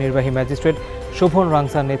 বিআইডব্লিউটির নির্বাহী ম্যাজিস্ট্রেট শোভন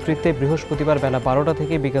রাংসার নেতৃত্বে বৃহস্পতিবার বেলা 12টা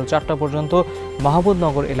থেকে বিকেল 4টা পর্যন্ত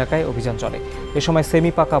মাহমুদনগর এলাকায় অভিযান চলে। এ সময়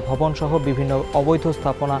সেমি পাকা ভবন সহ বিভিন্ন অবৈধ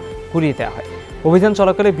স্থাপনা ঘুরিয়ে দেওয়া হয়। অভিযান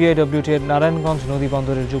চলাকালে বিআইডব্লিউটির নারায়ণগঞ্জ নদী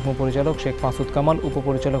বন্দরের যুগ্ম পরিচালক শেখ মাসুদ কামাল,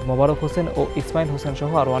 উপপরিচালক মোবারক হোসেন ও ইসমাইল হোসেন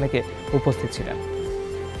সহ আরও অনেকে উপস্থিত ছিলেন।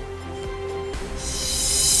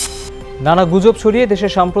 নানা গুজব ছড়িয়ে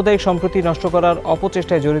দেশের সাম্প্রদায়িক সম্প্রীতি নষ্ট করার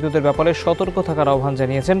অপচেষ্টায় জড়িতদের ব্যাপারে সতর্ক থাকার আহ্বান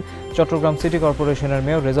জানিয়েছেন চট্টগ্রাম সিটি কর্পোরেশনের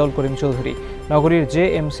মেয়র রেজাউল করিম চৌধুরী। নগরীর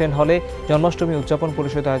JM সেন হলে জন্মাষ্টমী উদযাপন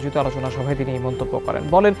পরিষদে আয়োজিত আলোচনা সভায় তিনি এই মন্তব্য করেন।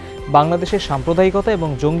 বলেন, বাংলাদেশের সাম্প্রদায়িকতা এবং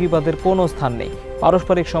জঙ্গিবাদের কোনো স্থান নেই।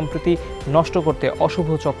 পারস্পরিক সম্প্রীতি নষ্ট করতে অশুভ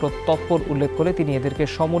চক্র তৎপর উল্লেখ করে তিনি এদেরকে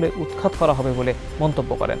সমূলে উৎখাত করা হবে বলে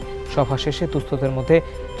মন্তব্য করেন। সভা শেষে দুস্থদের মধ্যে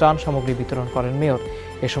ত্রাণ সামগ্রী বিতরণ করেন মেয়র।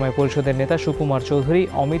 এ সময় পরিষদের নেতা সুকুমার চৌধুরী,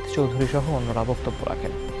 অমিত চৌধুরী সহ অন্যরা বক্তব্য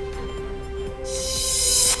রাখেন।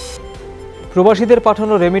 প্রবাসীদের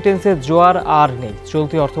পাঠানো রেমিটেন্সের জোয়ার আর নেই।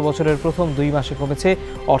 চলতি অর্থবছরের প্রথম 2 মাসে কমেছে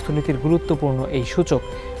অর্থনীতির গুরুত্বপূর্ণ এই সূচক।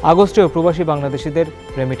 আগস্টেও প্রবাসী বাংলাদেশিদের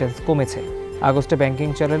রেমিটেন্স কমেছে। আগস্টে ব্যাংকিং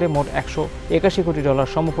চ্যানেলে মোট $181 কোটি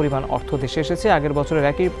সমপরিমাণ অর্থ দেশে এসেছে আগের বছরের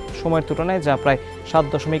একই সময়ের তুলনায়, যা প্রায়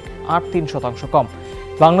 7.83% কম।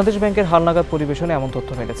 বাংলাদেশ ব্যাংকের হালনাগাদ পরিবেশনে এমন তথ্য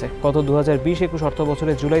মিলেছে। গত 2020-21 অর্থ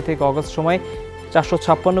বছরের জুলাই থেকে অগস্ট সময়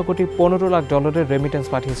 $456 কোটি $15 লাখ রেমিটেন্স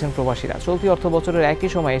পাঠিয়েছেন প্রবাসীরা। চলতি অর্থ বছরের একই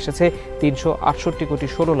সময় এসেছে $368 কোটি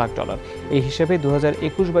 $16 লাখ। এই হিসেবে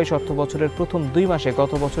 2021-22 অর্থ বছরের প্রথম 2 মাসে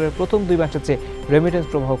গত বছরের প্রথম 2 মাসের চেয়ে রেমিটেন্স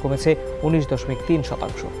প্রবাহ কমেছে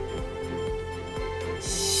 19.3%।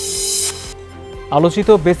 আলোচিত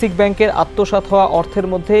বেসিক ব্যাংকের আত্মসাৎ হওয়া অর্থের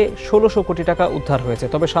মধ্যে 1600 কোটি টাকা উদ্ধার হয়েছে।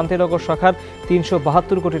 তবে শান্তিনগর শাখার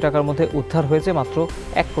 372 কোটি টাকার মধ্যে উদ্ধার হয়েছে মাত্র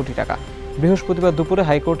 1 কোটি টাকা। বৃহস্পতিবার দুপুরে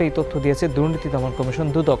হাইকোর্টে এই তথ্য দিয়েছে দুর্নীতি দমন কমিশন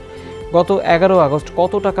দুদক। গত 11 আগস্ট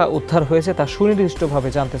কত টাকা উদ্ধার হয়েছে তা সুনির্দিষ্টভাবে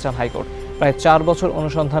জানতে চান হাইকোর্ট। প্রায় 4 বছর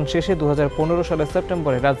অনুসন্ধান শেষে 2015 সালের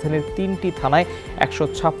সেপ্টেম্বরে রাজধানীর 3টি থানায়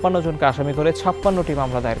 156 জনকে আসামি করে 56টি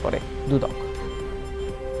মামলা দায়ের করে দুদক।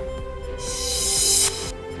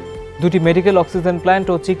 2টি মেডিকেল অক্সিজেন প্ল্যান্ট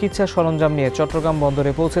ও চিকিৎসা সরঞ্জাম নিয়ে চট্টগ্রাম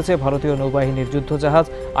বন্দরে পৌঁছেছে ভারতীয় নৌবাহিনীর যুদ্ধজাহাজ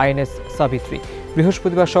INS সাবিত্রী।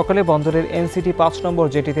 বৃহস্পতিবার সকালে বন্দরের NCT 5 নম্বর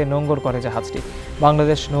জেটিতে নোঙর করে জাহাজটি।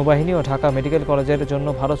 বাংলাদেশ নৌবাহিনী ও ঢাকা মেডিকেল কলেজের জন্য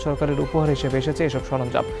ভারত সরকারের উপহার হিসেবে এসেছে এসব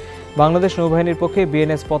সরঞ্জাম। বাংলাদেশ নৌবাহিনীর পক্ষে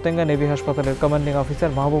BNS পতেঙ্গা নেভি হাসপাতালের কমান্ডিং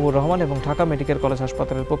অফিসার মাহবুবুর রহমান এবং ঢাকা মেডিকেল কলেজ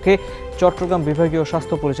হাসপাতালের পক্ষে চট্টগ্রাম বিভাগীয়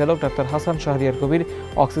স্বাস্থ্য পরিচালক doctor Hasan Shahriar Kabir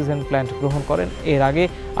oxygen plant গ্রহণ করেন। এর আগে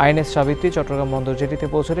INS সাবিত্রী চট্টগ্রাম বন্দর জেটিতে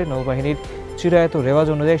পৌঁছলে নৌবাহিনীর চিরায়ত রেওয়াজ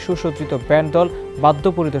অনুযায়ী সুসজ্জিত ব্যান্ড দল বাদ্য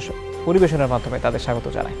পরিবেশনের মাধ্যমে তাদের স্বাগত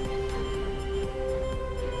জানায়।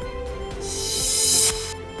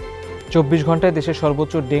 24 ঘন্টায় দেশের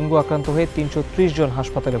সর্বোচ্চ ডেঙ্গু আক্রান্ত হয়ে 330 জন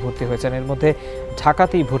হাসপাতালে ভর্তি হয়েছেন। এর মধ্যে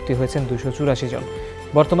ঢাকাতেই ভর্তি হয়েছেন 284 জন।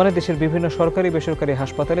 বর্তমানে দেশের বিভিন্ন সরকারি বেসরকারি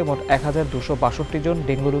হাসপাতালে মোট 1262 জন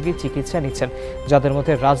ডেঙ্গু রোগী চিকিৎসা নিচ্ছেন, যাদের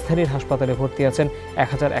মধ্যে রাজধানীর হাসপাতালে ভর্তি আছেন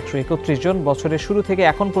 1131 জন। বছরের শুরু থেকে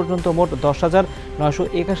এখন পর্যন্ত মোট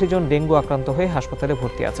 10,981 জন ডেঙ্গু আক্রান্ত হয়ে হাসপাতালে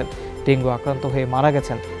ভর্তি আছেন। ডেঙ্গু আক্রান্ত হয়ে মারা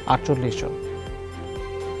গেছেন 48 জন।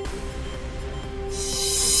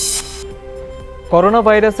 করোনা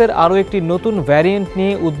ভাইরাসের আরও একটি নতুন ভ্যারিয়েন্ট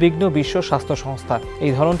নিয়ে উদ্বিগ্ন বিশ্ব স্বাস্থ্য সংস্থা।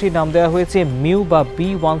 এই ধরনটির নাম দেওয়া হয়েছে মিউ বা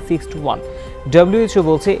B1621। WHO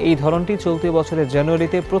বলছে এই ধরনটি চলতি বছরের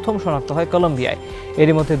জানুয়ারিতে প্রথম শনাক্ত হয় কলম্বিয়ায়।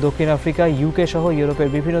 এরই মধ্যে দক্ষিণ আফ্রিকা, UK সহ ইউরোপের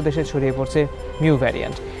বিভিন্ন দেশে ছড়িয়ে পড়ছে মিউ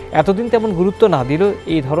ভ্যারিয়েন্ট। এতদিন তেমন গুরুত্ব না দিলেও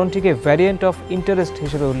এই ধরনটিকে ভ্যারিয়েন্ট অফ ইন্টারেস্ট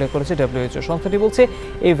হিসেবে উল্লেখ করেছে WHO। সংস্থাটি বলছে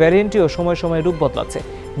এই ভ্যারিয়েন্টটিও সময় সময় রূপ বদলাচ্ছে।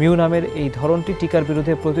 মিউ নামের এই ধরনটি টিকার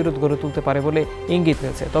বিরুদ্ধে প্রতিরোধ গড়ে তুলতে পারে বলে ইঙ্গিত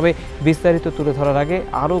মিলছে। তবে বিস্তারিত তুলে ধরার আগে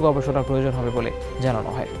আরও গবেষণার প্রয়োজন হবে বলে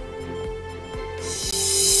জানানো হয়।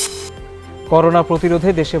 করোনা প্রতিরোধে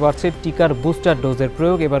দেশে বাড়ছে টিকার বুস্টার ডোজের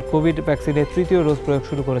প্রয়োগ। এবার কোভিড ভ্যাকসিনের 3য় ডোজ প্রয়োগ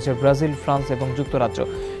শুরু করেছে ব্রাজিল, ফ্রান্স এবং যুক্তরাজ্য।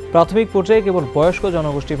 প্রাথমিক পর্যায়ে কেবল বয়স্ক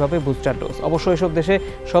জনগোষ্ঠী পাবে বুস্টার ডোজ। অবশ্য এসব দেশে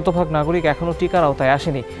শতভাগ নাগরিক এখনও টিকার আওতায়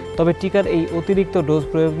আসেনি। তবে টিকার এই অতিরিক্ত ডোজ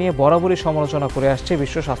প্রয়োগ নিয়ে বরাবরই সমালোচনা করে আসছে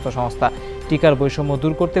বিশ্ব স্বাস্থ্য সংস্থা। টিকার বৈষম্য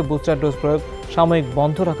দূর করতে বুস্টার ডোজ প্রয়োগ সাময়িক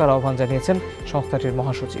বন্ধ রাখার আহ্বান জানিয়েছেন সংস্থাটির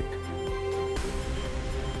মহাসচিব।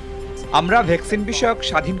 আমরা ভ্যাকসিন বিষয়ক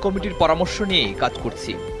স্বাধীন কমিটির পরামর্শ নিয়েই কাজ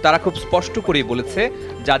করছি। তারা খুব স্পষ্ট করেই বলেছে,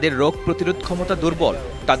 যাদের রোগ প্রতিরোধ ক্ষমতা দুর্বল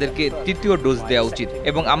তাদেরকে 3য় ডোজ দেওয়া উচিত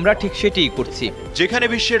এবং আমরা ঠিক সেটিই করছি। যেখানে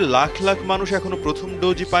বিশ্বের লাখ লাখ মানুষ এখনো প্রথম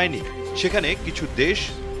ডোজই পায়নি, সেখানে কিছু দেশ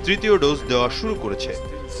 3য় ডোজ দেওয়া শুরু করেছে।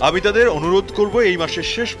 আমি তাদের অনুরোধ করব এই মাসের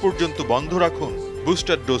শেষ পর্যন্ত বন্ধ রাখুন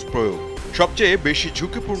বুস্টার ডোজ প্রয়োগ। সবচেয়ে বেশি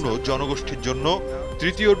ঝুঁকিপূর্ণ জনগোষ্ঠীর জন্য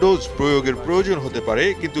 3য় ডোজ প্রয়োগের প্রয়োজন হতে পারে,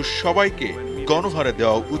 কিন্তু সবাইকে গণহারে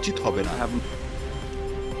দেওয়া উচিত হবে না।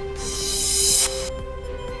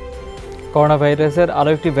 করোনা ভাইরাসের আরও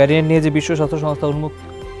একটি ভ্যারিয়েন্ট নিয়ে যে বিশ্ব স্বাস্থ্য সংস্থা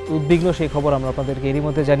উদ্বিগ্ন, সেই খবর আমরা আপনাদেরকে এরই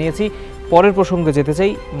মধ্যে জানিয়েছি। পরের প্রসঙ্গে যেতে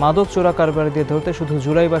চাই। মাদক চোরা কারবারিদের ধরতে শুধু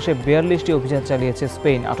জুলাই মাসে 42টি অভিযান চালিয়েছে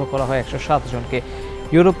স্পেন। আটক করা হয় 107 জনকে।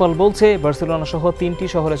 ইউরোপল বলছে বার্সেলোনা সহ 3টি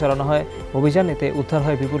শহরে চালানো হয় অভিযান। এতে উদ্ধার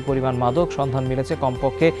হয় বিপুল পরিমাণ মাদক। সন্ধান মিলেছে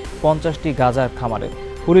কমপক্ষে 50টি গাঁজার খামারে।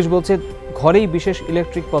 পুলিশ বলছে ঘরেই বিশেষ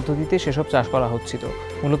ইলেকট্রিক পদ্ধতিতে সেসব চাষ করা হচ্ছিল।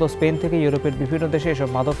 মূলত স্পেন থেকে ইউরোপের বিভিন্ন দেশে এসব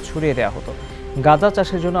মাদক ছড়িয়ে দেওয়া হতো। গাঁজা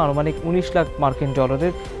চাষের জন্য আনুমানিক 19 লাখ মার্কিন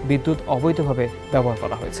ডলারের বিদ্যুৎ অবৈধভাবে ব্যবহার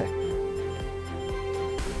করা হয়েছে।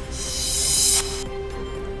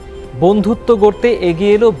 বন্ধুত্ব গড়তে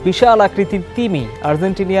এগিয়ে এলো বিশাল আকৃতির তিমি।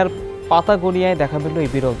 আর্জেন্টিনার পাতাগোনিয়ায় দেখা মিলল এই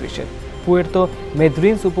বিরল দৃশ্যের। পুয়ের্তো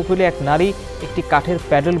মেদ্রিন্স উপকূলে এক নারী একটি কাঠের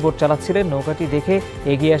প্যাডেল বোট চালাচ্ছিলেন। নৌকাটি দেখে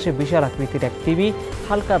এগিয়ে আসে বিশাল আকৃতির এক তিমি।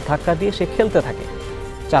 হালকা ধাক্কা দিয়ে সে খেলতে থাকে,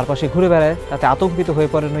 চারপাশে ঘুরে বেড়ায়। তাতে আতঙ্কিত হয়ে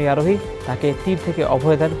পড়েন ওই আরোহী। তাকে তীর থেকে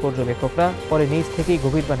অভয় দেন পর্যবেক্ষকরা। পরে নিচ থেকেই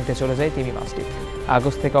গভীর পানিতে চলে যায় তিমি মাছটি।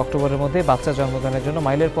 আগস্ট থেকে অক্টোবরের মধ্যে বাচ্চা জন্মদানের জন্য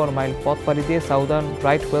মাইলের পর মাইল পথ পাড়ি দিয়ে সাউদার্ন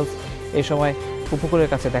রাইট ওয়েলস এই সময় উপকূলের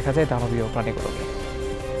কাছে দেখা যায় দানবীয় প্রাণীগুলোকে।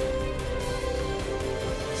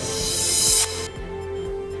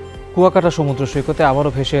 কুয়াকাটা সমুদ্র সৈকতে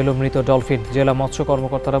আবারও ভেসে এলো মৃত ডলফিন। জেলা মৎস্য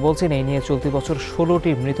কর্মকর্তারা বলছেন এই নিয়ে চলতি বছর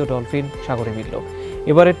 16টি মৃত ডলফিন সাগরে মিলল।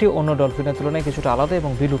 এবারেরটি অন্য ডলফিনের তুলনায় কিছুটা আলাদা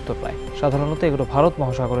এবং বিলুপ্ত প্রায়। সাধারণত এগুলো ভারত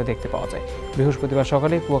মহাসাগরে দেখতে পাওয়া যায়। বৃহস্পতিবার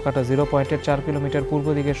সকালে কুয়াকাটা 0 পয়েন্টের 4 কিলোমিটার পূর্ব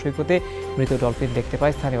দিকের সৈকতে মৃত ডলফিন দেখতে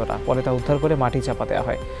পায় স্থানীয়রা। পরে তা উদ্ধার করে মাটি চাপা দেওয়া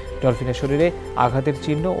হয়। ডলফিনের শরীরে আঘাতের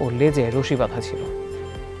চিহ্ন ও লেজে রশি বাঁধা ছিল।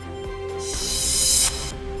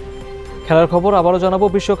 খেলার খবর আবারও জানাবো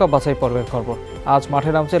বিশ্বকাপ বাছাই পর্বের খবর। আজ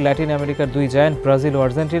মাঠে নামছে ল্যাটিন আমেরিকার দুই জায়ান্ট ব্রাজিল ও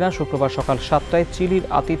আর্জেন্টিনা। শুক্রবার সকাল 7টায় চিলির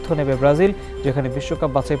আতিথ্য নেবে ব্রাজিল, যেখানে বিশ্বকাপ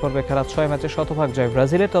বাছাই পর্বে খেলা 6 ম্যাচে শতভাগ জয়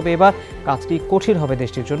ব্রাজিলের। তবে এবার কাজটি কঠিন হবে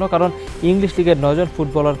দেশটির জন্য, কারণ ইংলিশ লিগের 9 জন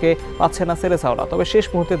ফুটবলারকে পাচ্ছে না সেলেসাওরা। তবে শেষ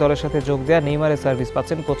মুহূর্তে দলের সাথে যোগ দেওয়া নেইমারের সার্ভিস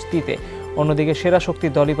পাচ্ছেন কোচ তিতে। অন্যদিকে সেরা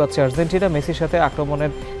শক্তির দলই পাচ্ছে আর্জেন্টিনা। মেসির সাথে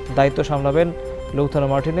আক্রমণের দায়িত্ব সামলাবেন লৌথারো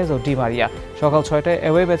মার্টিনেজ ও ডি মারিয়া। সকাল 6টায়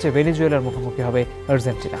অ্যাওয়ে ম্যাচে ভেনেজুয়েলার মুখোমুখি হবে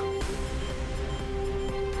আর্জেন্টিনা।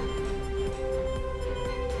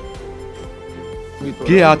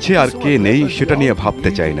 কে আছে আর কে নেই সেটা নিয়ে ভাবতে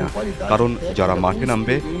চাই না, কারণ যারা মাঠে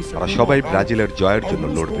নামবে তারা সবাই ব্রাজিলের জয়ের জন্য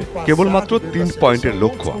লড়বে। কেবলমাত্র 3 পয়েন্টের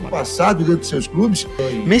লক্ষ্য।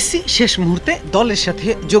 মেসি শেষ মুহূর্তে দলের সাথে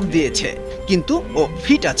যোগ দিয়েছে, কিন্তু ও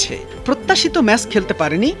ফিট আছে। প্রত্যাশিত ম্যাচ খেলতে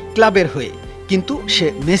পারেনি ক্লাবের হয়ে, কিন্তু সে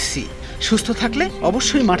মেসি। সুস্থ থাকলে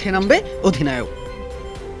অবশ্যই মাঠে নামবে অধিনায়ক।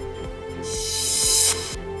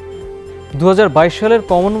 2022 সালের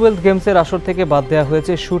কমনওয়েলথ গেমসের আসর থেকে বাদ দেওয়া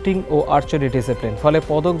হয়েছে শুটিং ও আর্চারি ডিসিপ্লিন। ফলে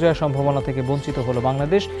পদক জয়ের সম্ভাবনা থেকে বঞ্চিত হলো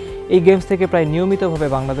বাংলাদেশ। এই গেমস থেকে প্রায় নিয়মিতভাবে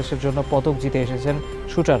বাংলাদেশের জন্য পদক জিতে এসেছেন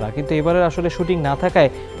শুটাররা, কিন্তু এবারের আসলে শুটিং না থাকায়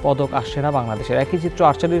পদক আসছে না বাংলাদেশের। একই চিত্র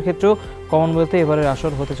আর্চারির ক্ষেত্রেও। কমনওয়েলথে এবারের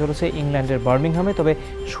আসর হতে চলেছে ইংল্যান্ডের বার্মিংহামে। তবে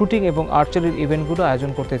শুটিং এবং আর্চারির ইভেন্টগুলো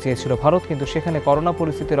আয়োজন করতে চেয়েছিল ভারত, কিন্তু সেখানে করোনা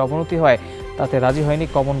পরিস্থিতির অবনতি হয় তাতে রাজি হয়নি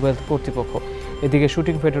কমনওয়েলথ কর্তৃপক্ষ। এদিকে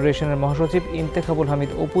শুটিং ফেডারেশনের মহাসচিব ইন্তেখাবুল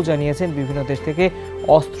হামিদ অপু জানিয়েছেন, বিভিন্ন দেশ থেকে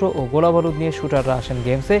অস্ত্র ও গোলাবারুদ নিয়ে শুটাররা আসেন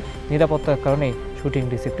গেমসে। নিরাপত্তার কারণেই শুটিং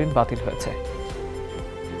ডিসিপ্লিন বাতিল হয়েছে।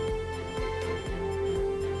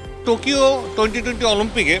 টোকিও 2020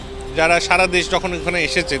 অলিম্পিকে যারা সারা দেশ যখন এখানে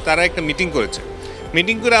এসেছে তারা একটা মিটিং করেছে।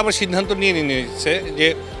 মিটিং করে আবার সিদ্ধান্ত নিয়ে নিয়েছে যে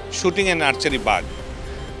শুটিং অ্যান্ড আর্চারি বাদ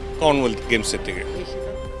কমনওয়েলথ গেমসের থেকে।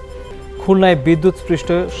 খুলনায় বিদ্যুৎস্পৃষ্ট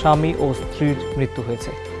স্বামী ও স্ত্রীর মৃত্যু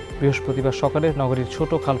হয়েছে। বৃহস্পতিবার সকালে নগরীর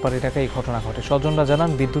ছোট খালপাড় এলাকায় এই ঘটনা ঘটে। স্বজনরা জানান,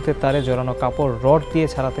 বিদ্যুতের তারে জড়ানো কাপড় রড দিয়ে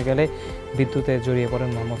ছাড়াতে গেলে বিদ্যুতে জড়িয়ে পড়েন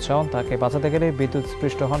মোহাম্মদ শাওন। তাকে বাঁচাতে গেলে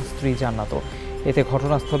বিদ্যুৎস্পৃষ্ট হন স্ত্রী জান্নাত। এতে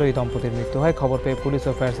ঘটনাস্থলে ওই দম্পতির মৃত্যু হয়। খবর পেয়ে পুলিশ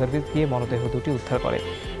ও ফায়ার সার্ভিস গিয়ে মরদেহ দুটি উদ্ধার করে।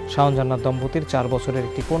 শাওন জান্নাত দম্পতির 4 বছরের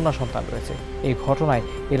একটি কন্যা সন্তান রয়েছে। এই ঘটনায়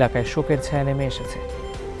এলাকায় শোকের ছায়া নেমে এসেছে।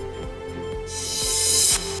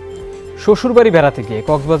 শ্বশুরবাড়ি বেড়াতে গিয়ে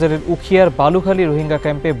কক্সবাজারের উখিয়ার বালুখালী রোহিঙ্গা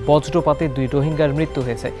ক্যাম্পে বজ্রপাতে 2 রোহিঙ্গার মৃত্যু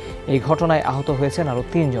হয়েছে। এই ঘটনায় আহত হয়েছেন আরও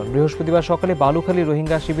 3 জন। বৃহস্পতিবার সকালে বালুখালী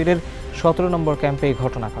রোহিঙ্গা শিবিরের 17 নম্বর ক্যাম্পে এই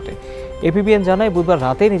ঘটনা ঘটে। এপিবিএন জানায়, বুধবার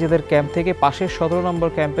রাতে নিজেদের ক্যাম্প থেকে পাশের 17 নম্বর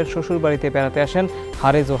ক্যাম্পের শ্বশুরবাড়িতে বেড়াতে আসেন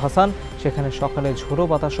হারেজ ও হাসান। সেখানে সকালে ঝোড়ো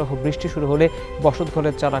বাতাসসহ বৃষ্টি শুরু হলে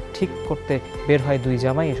বসতঘরের চালা ঠিক করতে বের হয় 2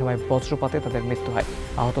 জামাই। এ সময় বজ্রপাতে তাদের মৃত্যু হয়।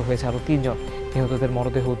 আহত হয়েছে আরও 3 জন। নিহতদের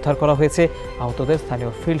মরদেহ উদ্ধার করা হয়েছে। আহতদের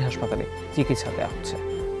স্থানীয় ফিল্ড হাসপাতালে চিকিৎসা দেওয়া হচ্ছে।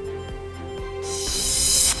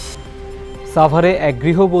 সাভারে এক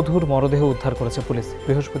গৃহবধূর মরদেহ উদ্ধার করেছে পুলিশ।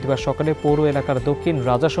 বৃহস্পতিবার সকালে পৌর এলাকার দক্ষিণ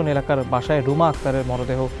রাজাসন এলাকার বাসায় রুমা আক্তারের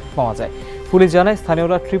মরদেহ পাওয়া যায়। পুলিশ জানায়,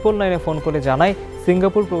 স্থানীয়রা 999-এ ফোন করে জানায়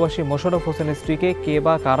সিঙ্গাপুর প্রবাসী মোশাররফ হোসেনের স্ত্রীকে কে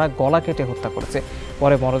বা কারা গলা কেটে হত্যা করেছে।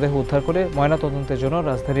 পরে মরদেহ উদ্ধার করে ময়নাতদন্তের জন্য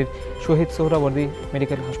রাজধানীর শহীদ সোহরাওয়ার্দী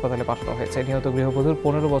মেডিকেল হাসপাতালে পাঠানো হয়েছে। নিহত গৃহবধূর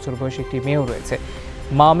 15 বছর বয়সী একটি মেয়েও রয়েছে।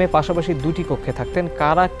 মা মেয়ে পাশাপাশি 2টি কক্ষে থাকতেন।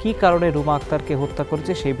 কারা কি কারণে রুমা আক্তারকে হত্যা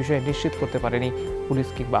করেছে সেই বিষয়ে নিশ্চিত করতে পারেনি পুলিশ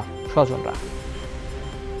কিংবা স্বজনরা।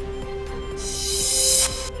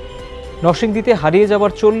 নরসিংদীতে হারিয়ে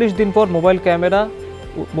যাওয়ার 40 দিন পর মোবাইল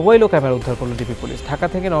ও ক্যামেরা উদ্ধার করল ডিবি পুলিশ। ঢাকা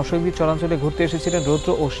থেকে নরসিংদী চরাঞ্চলে ঘুরতে এসেছিলেন রৌদ্র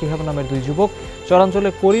ও শিহাব নামের 2 যুবক। চরাঞ্চলে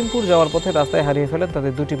করিমপুর যাওয়ার পথে রাস্তায় হারিয়ে ফেলেন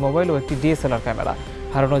তাদের 2টি মোবাইল ও একটি ডিএসএলআর ক্যামেরা।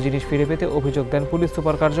 হারানো জিনিস ফিরে পেতে অভিযোগ দেন পুলিশ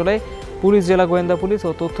সুপার কার্যালয়ে। পুলিশ, জেলা গোয়েন্দা পুলিশ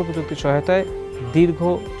ও তথ্য প্রযুক্তির সহায়তায় দীর্ঘ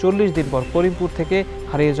 40 দিন পর করিমপুর থেকে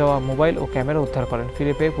হারিয়ে যাওয়া মোবাইল ও ক্যামেরা উদ্ধার করেন।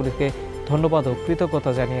 ফিরে পেয়ে পুলিশকে ধন্যবাদ ও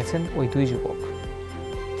কৃতজ্ঞতা জানিয়েছেন ওই দুই যুবক।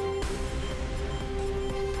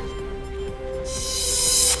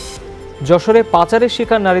 যশোরে পাচারের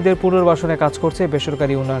শিকার নারীদের পুনর্বাসনে কাজ করছে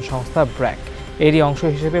বেসরকারি উন্নয়ন সংস্থা ব্র্যাক। এরই অংশ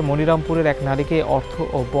হিসেবে মনিরামপুরের এক নারীকে অর্থ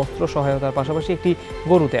ও বস্ত্র সহায়তার পাশাপাশি একটি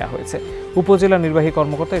গরু দেওয়া হয়েছে। উপজেলা নির্বাহী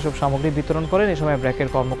কর্মকর্তা এসব সামগ্রী বিতরণ করেন। এ সময় ব্র্যাকের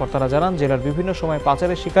কর্মকর্তারা জানান, জেলার বিভিন্ন সময়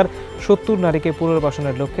পাচারের শিকার 70 নারীকে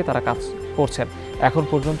পুনর্বাসনের লক্ষ্যে তারা কাজ করছেন। এখন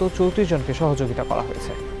পর্যন্ত 34 জনকে সহযোগিতা করা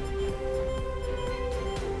হয়েছে।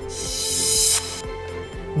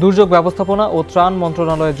 দুর্যোগ ব্যবস্থাপনা ও ত্রাণ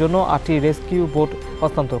মন্ত্রণালয়ের জন্য 8টি রেস্কিউ বোট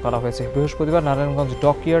হস্তান্তর করা হয়েছে। বৃহস্পতিবার Narayanganj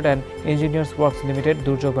dockyard and engineers works limited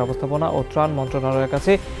দুর্যোগ ব্যবস্থাপনা ও ত্রাণ মন্ত্রণালয়ের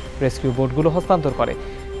কাছে রেস্কিউ বোটগুলো হস্তান্তর করে।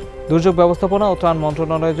 দুর্যোগ ব্যবস্থাপনা ও ত্রাণ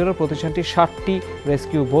মন্ত্রণালয়ের জন্য প্রতিষ্ঠানটি 60টি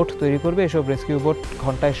রেস্কিউ বোট তৈরি করবে। এসব রেস্কিউ বোট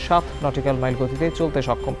ঘন্টায় 7 নটিক্যাল মাইল গতিতে চলতে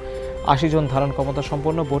সক্ষম। 80 জন ধারণ ক্ষমতা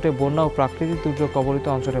সম্পন্ন বোটে বন্যা ও প্রাকৃতিক দুর্যোগ কবলিত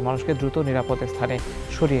অঞ্চলের মানুষকে দ্রুত নিরাপদ স্থানে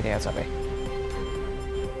সরিয়ে নেওয়া যাবে।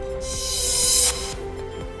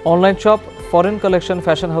 Online shop foreign collection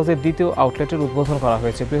fashion হাউসের দ্বিতীয় আউটলেটের উদ্বোধন করা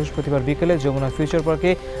হয়েছে। বৃহস্পতিবার বিকেলে যমুনা ফিউচার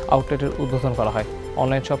পার্কে আউটলেটের উদ্বোধন করা হয়।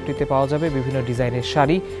 অনলাইন শপটিতে পাওয়া যাবে বিভিন্ন ডিজাইনের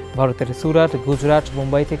শাড়ি। ভারতের সুরাট, গুজরাট,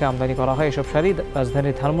 মুম্বাই থেকে আমদানি করা হয় এসব শাড়ি।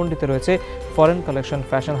 রাজধানীর ধানমন্ডিতে রয়েছে ফরেন কালেকশন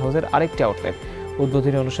ফ্যাশন হাউসের আরেকটি আউটলেট।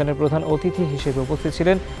 উদ্বোধনী অনুষ্ঠানের প্রধান অতিথি হিসেবে উপস্থিত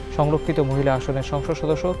ছিলেন সংরক্ষিত মহিলা আসনের সংসদ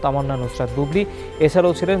সদস্য তামান্না নুসরাত বুবলি।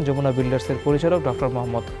 এছাড়াও ছিলেন যমুনা বিল্ডার্সের পরিচালক ডক্টর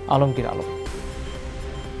মোহাম্মদ আলমগীর আলম।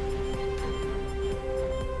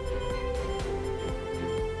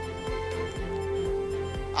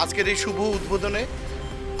 আজকের এই শুভ উদ্বোধনে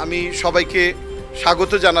আমি সবাইকে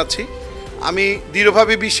স্বাগত জানাচ্ছি। আমি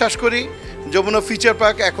দৃঢ়ভাবে বিশ্বাস করি যমুনা ফিউচার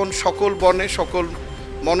পার্ক এখন সকল বর্ণের, সকল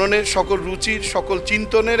মননের, সকল রুচির, সকল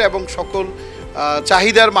চিন্তনের এবং সকল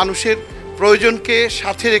চাহিদার মানুষের প্রয়োজনকে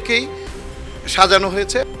সাথে রেখেই সাজানো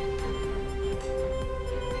হয়েছে।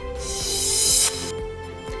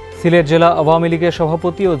 সিলেট জেলা আওয়ামী লীগের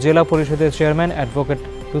সভাপতি ও জেলা পরিষদের চেয়ারম্যান অ্যাডভোকেট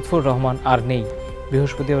লুৎফুর রহমান আর নেই।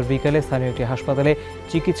 বৃহস্পতিবার বিকালে স্থানীয় একটি হাসপাতালে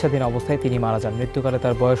চিকিৎসাধীন অবস্থায় তিনি মারা যান। মৃত্যুকালে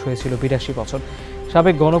তার বয়স হয়েছিল 82 বছর।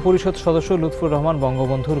 সাবেক গণপরিষদ সদস্য লুৎফুর রহমান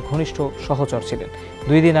বঙ্গবন্ধুর ঘনিষ্ঠ সহচর ছিলেন।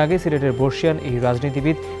 2 দিন আগে সিলেটের বর্ষিয়ান এই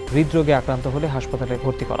রাজনীতিবিদ হৃদরোগে আক্রান্ত হলে হাসপাতালে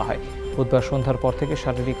ভর্তি করা হয়। বুধবার সন্ধ্যার পর থেকে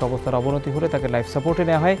শারীরিক অবস্থার অবনতি হলে তাকে লাইফ সাপোর্টে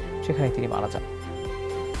নেওয়া হয়, সেখানে তিনি মারা যান।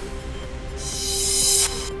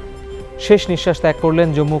 শেষ নিঃশ্বাস ত্যাগ করলেন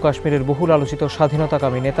জম্মু কাশ্মীরের বহুল আলোচিত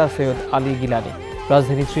স্বাধীনতাকামী নেতা সৈয়দ আলী গিলানি।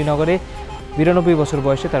 রাজধানী শ্রীনগরে 92 বছর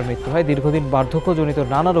বয়সে তার মৃত্যু হয়। দীর্ঘদিন বার্ধক্যজনিত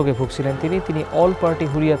নানা রোগে ভুগছিলেন তিনি অল পার্টি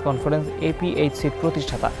হুরিয়াত কনফারেন্স APHCর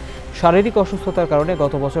প্রতিষ্ঠাতা। শারীরিক অসুস্থতার কারণে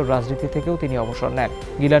গত বছর রাজনীতি থেকেও তিনি অবসর নেন।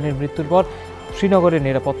 গিলানির মৃত্যুর পর শ্রীনগরের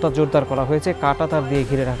নিরাপত্তা জোরদার করা হয়েছে। কাঁটাতার দিয়ে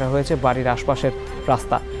ঘিরে রাখা হয়েছে বাড়ির আশপাশের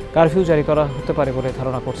রাস্তা। কারফিউ জারি করা হতে পারে বলে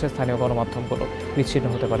ধারণা করছে স্থানীয় গণমাধ্যমগুলো। বিচ্ছিন্ন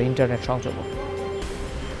হতে পারে ইন্টারনেট সংযোগও।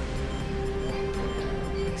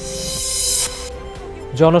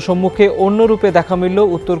 জনসম্মুখে অন্য রূপে দেখা মিলল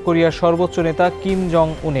উত্তর কোরিয়ার সর্বোচ্চ নেতা কিম জং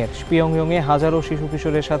উনের। পিয়ংইয়ংয়ে হাজারো শিশু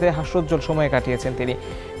কিশোরের সাথে হাস্যোজ্জ্বল সময় কাটিয়েছেন তিনি।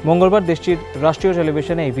 মঙ্গলবার দেশটির রাষ্ট্রীয়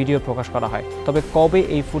টেলিভিশনে এই ভিডিও প্রকাশ করা হয়। তবে কবে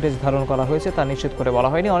এই ফুটেজ ধারণ করা হয়েছে তা নিশ্চিত করে বলা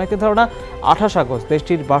হয়নি। অনেকের ধারণা 28 আগস্ট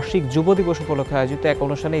দেশটির বার্ষিক যুব দিবস উপলক্ষে আয়োজিত এক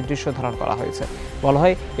অনুষ্ঠানে এই দৃশ্য ধারণ করা হয়েছে। বলা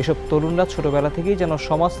হয়, এসব তরুণরা ছোটবেলা থেকেই যেন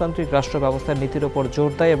সমাজতান্ত্রিক রাষ্ট্র ব্যবস্থার নীতির ওপর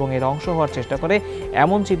জোর দেয় এবং এর অংশ হওয়ার চেষ্টা করে,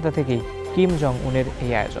 এমন চিন্তা থেকেই কিম জং উনের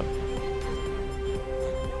এই আয়োজন।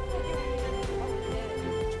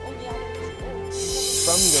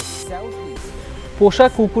 পোষা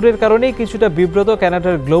কুকুরের কারণেই কিছুটা বিব্রত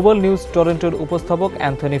কানাডার গ্লোবাল নিউজ টরন্টোর উপস্থাপক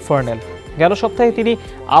অ্যান্থনি ফার্নেল। গেল সপ্তাহে তিনি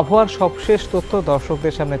আবহাওয়ার সবশেষ তথ্য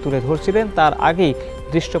দর্শকদের সামনে তুলে ধরছিলেন। তার আগেই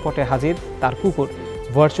দৃশ্যপটে হাজির তার কুকুর।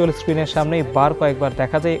 ভার্চুয়াল স্ক্রিনের সামনেই কয়েকবার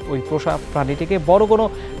দেখা যায় ওই পোষা প্রাণীটিকে। বড় কোনো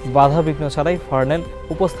বাধাবিঘ্ন ছাড়াই ফার্নেল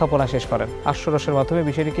উপস্থাপনা শেষ করেন। হাস্যরসের মাধ্যমে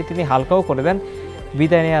বিষয়টিকে তিনি হালকাও করে দেন।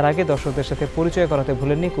 বিদায় নেওয়ার আগে দর্শকদের সাথে পরিচয় করাতে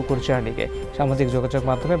ভুলেননি কুকুর চার্লিকে। সামাজিক যোগাযোগ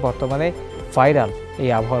মাধ্যমে বর্তমানে ভাইরাল এই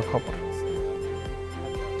আবহাওয়ার খবর।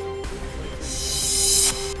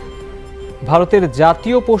 ভারতের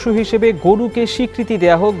জাতীয় পশু হিসেবে গরুকে স্বীকৃতি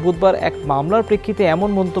দেয়া হোক, বুধবার এক মামলার প্রেক্ষিতে এমন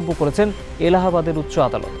মন্তব্য করেছেন এলাহাবাদের উচ্চ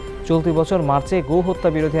আদালত। চলতি বছর মার্চে গো হত্যা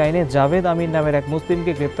বিরোধী আইনে জাভেদ আমির নামের এক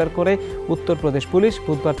মুসলিমকে গ্রেপ্তার করে উত্তরপ্রদেশ পুলিশ।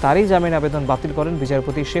 বুধবার তারই জামিন আবেদন বাতিল করেন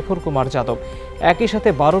বিচারপতি শেখর কুমার যাদব। একই সাথে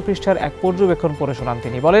 12 পৃষ্ঠার এক পর্যবেক্ষণ পড়ে শোনান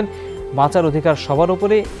তিনি। বলেন, বাঁচার অধিকার সবার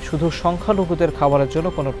উপরে, শুধু সংখ্যালঘুদের খাবারের জন্য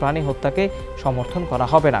কোনো প্রাণী হত্যাকে সমর্থন করা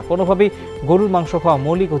হবে না। কোনোভাবেই গরুর মাংস খাওয়া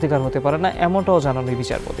মৌলিক অধিকার হতে পারে না, এমনটাও জানান ওই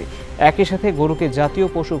বিচারপতি। একই সাথে গরুকে জাতীয়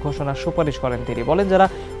পশু ঘোষণার সুপারিশ করেন তিনি। বলেন, যারা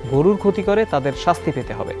গরুর ক্ষতি করে তাদের শাস্তি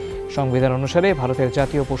পেতে হবে। সংবিধান অনুসারে ভারতের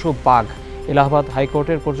জাতীয় পশু বাঘ। এলাহাবাদ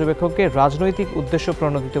হাইকোর্টের পর্যবেক্ষককে রাজনৈতিক উদ্দেশ্য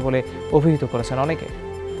প্রণোদিত বলে অভিহিত করেছেন অনেকে।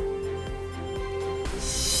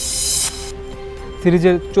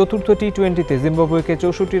 সিরিজের চতুর্থ টি-20তে জিম্বাবুয়েকে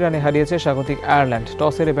 64 রানে হারিয়েছে স্বাগতিক আয়ারল্যান্ড।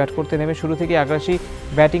 টস হেরে ব্যাট করতে নেমে শুরু থেকে আগ্রাসী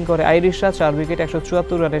ব্যাটিং করে আইরিশরা 4 উইকেট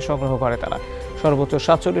 174 রানে সংগ্রহ করে তারা। সর্বোচ্চ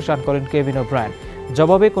 47 রান করেন কেভিন ওব্রায়ান।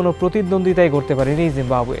 জবাবে কোনো প্রতিদ্বন্দ্বিতাই করতে পারেনি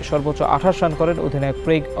জিম্বাবুয়ে। সর্বোচ্চ 28 রান করেন অধিনায়ক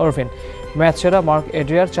ক্রেইগ অরভিন। ম্যাচ সেরা মার্ক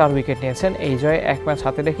এড্রিয়ার 4 উইকেট নিয়েছেন। এই জয়ে এক ম্যাচ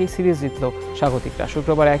হাতে রেখেই সিরিজ জিতল স্বাগতিকরা।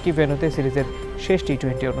 শুক্রবার একই ভেন্যুতে সিরিজের শেষ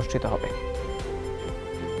টি-20 অনুষ্ঠিত হবে।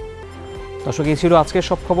 দর্শক, এই ছিল আজকের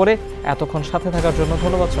সব খবরে। এতক্ষণ সাথে থাকার জন্য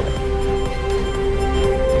ধন্যবাদ সবাই।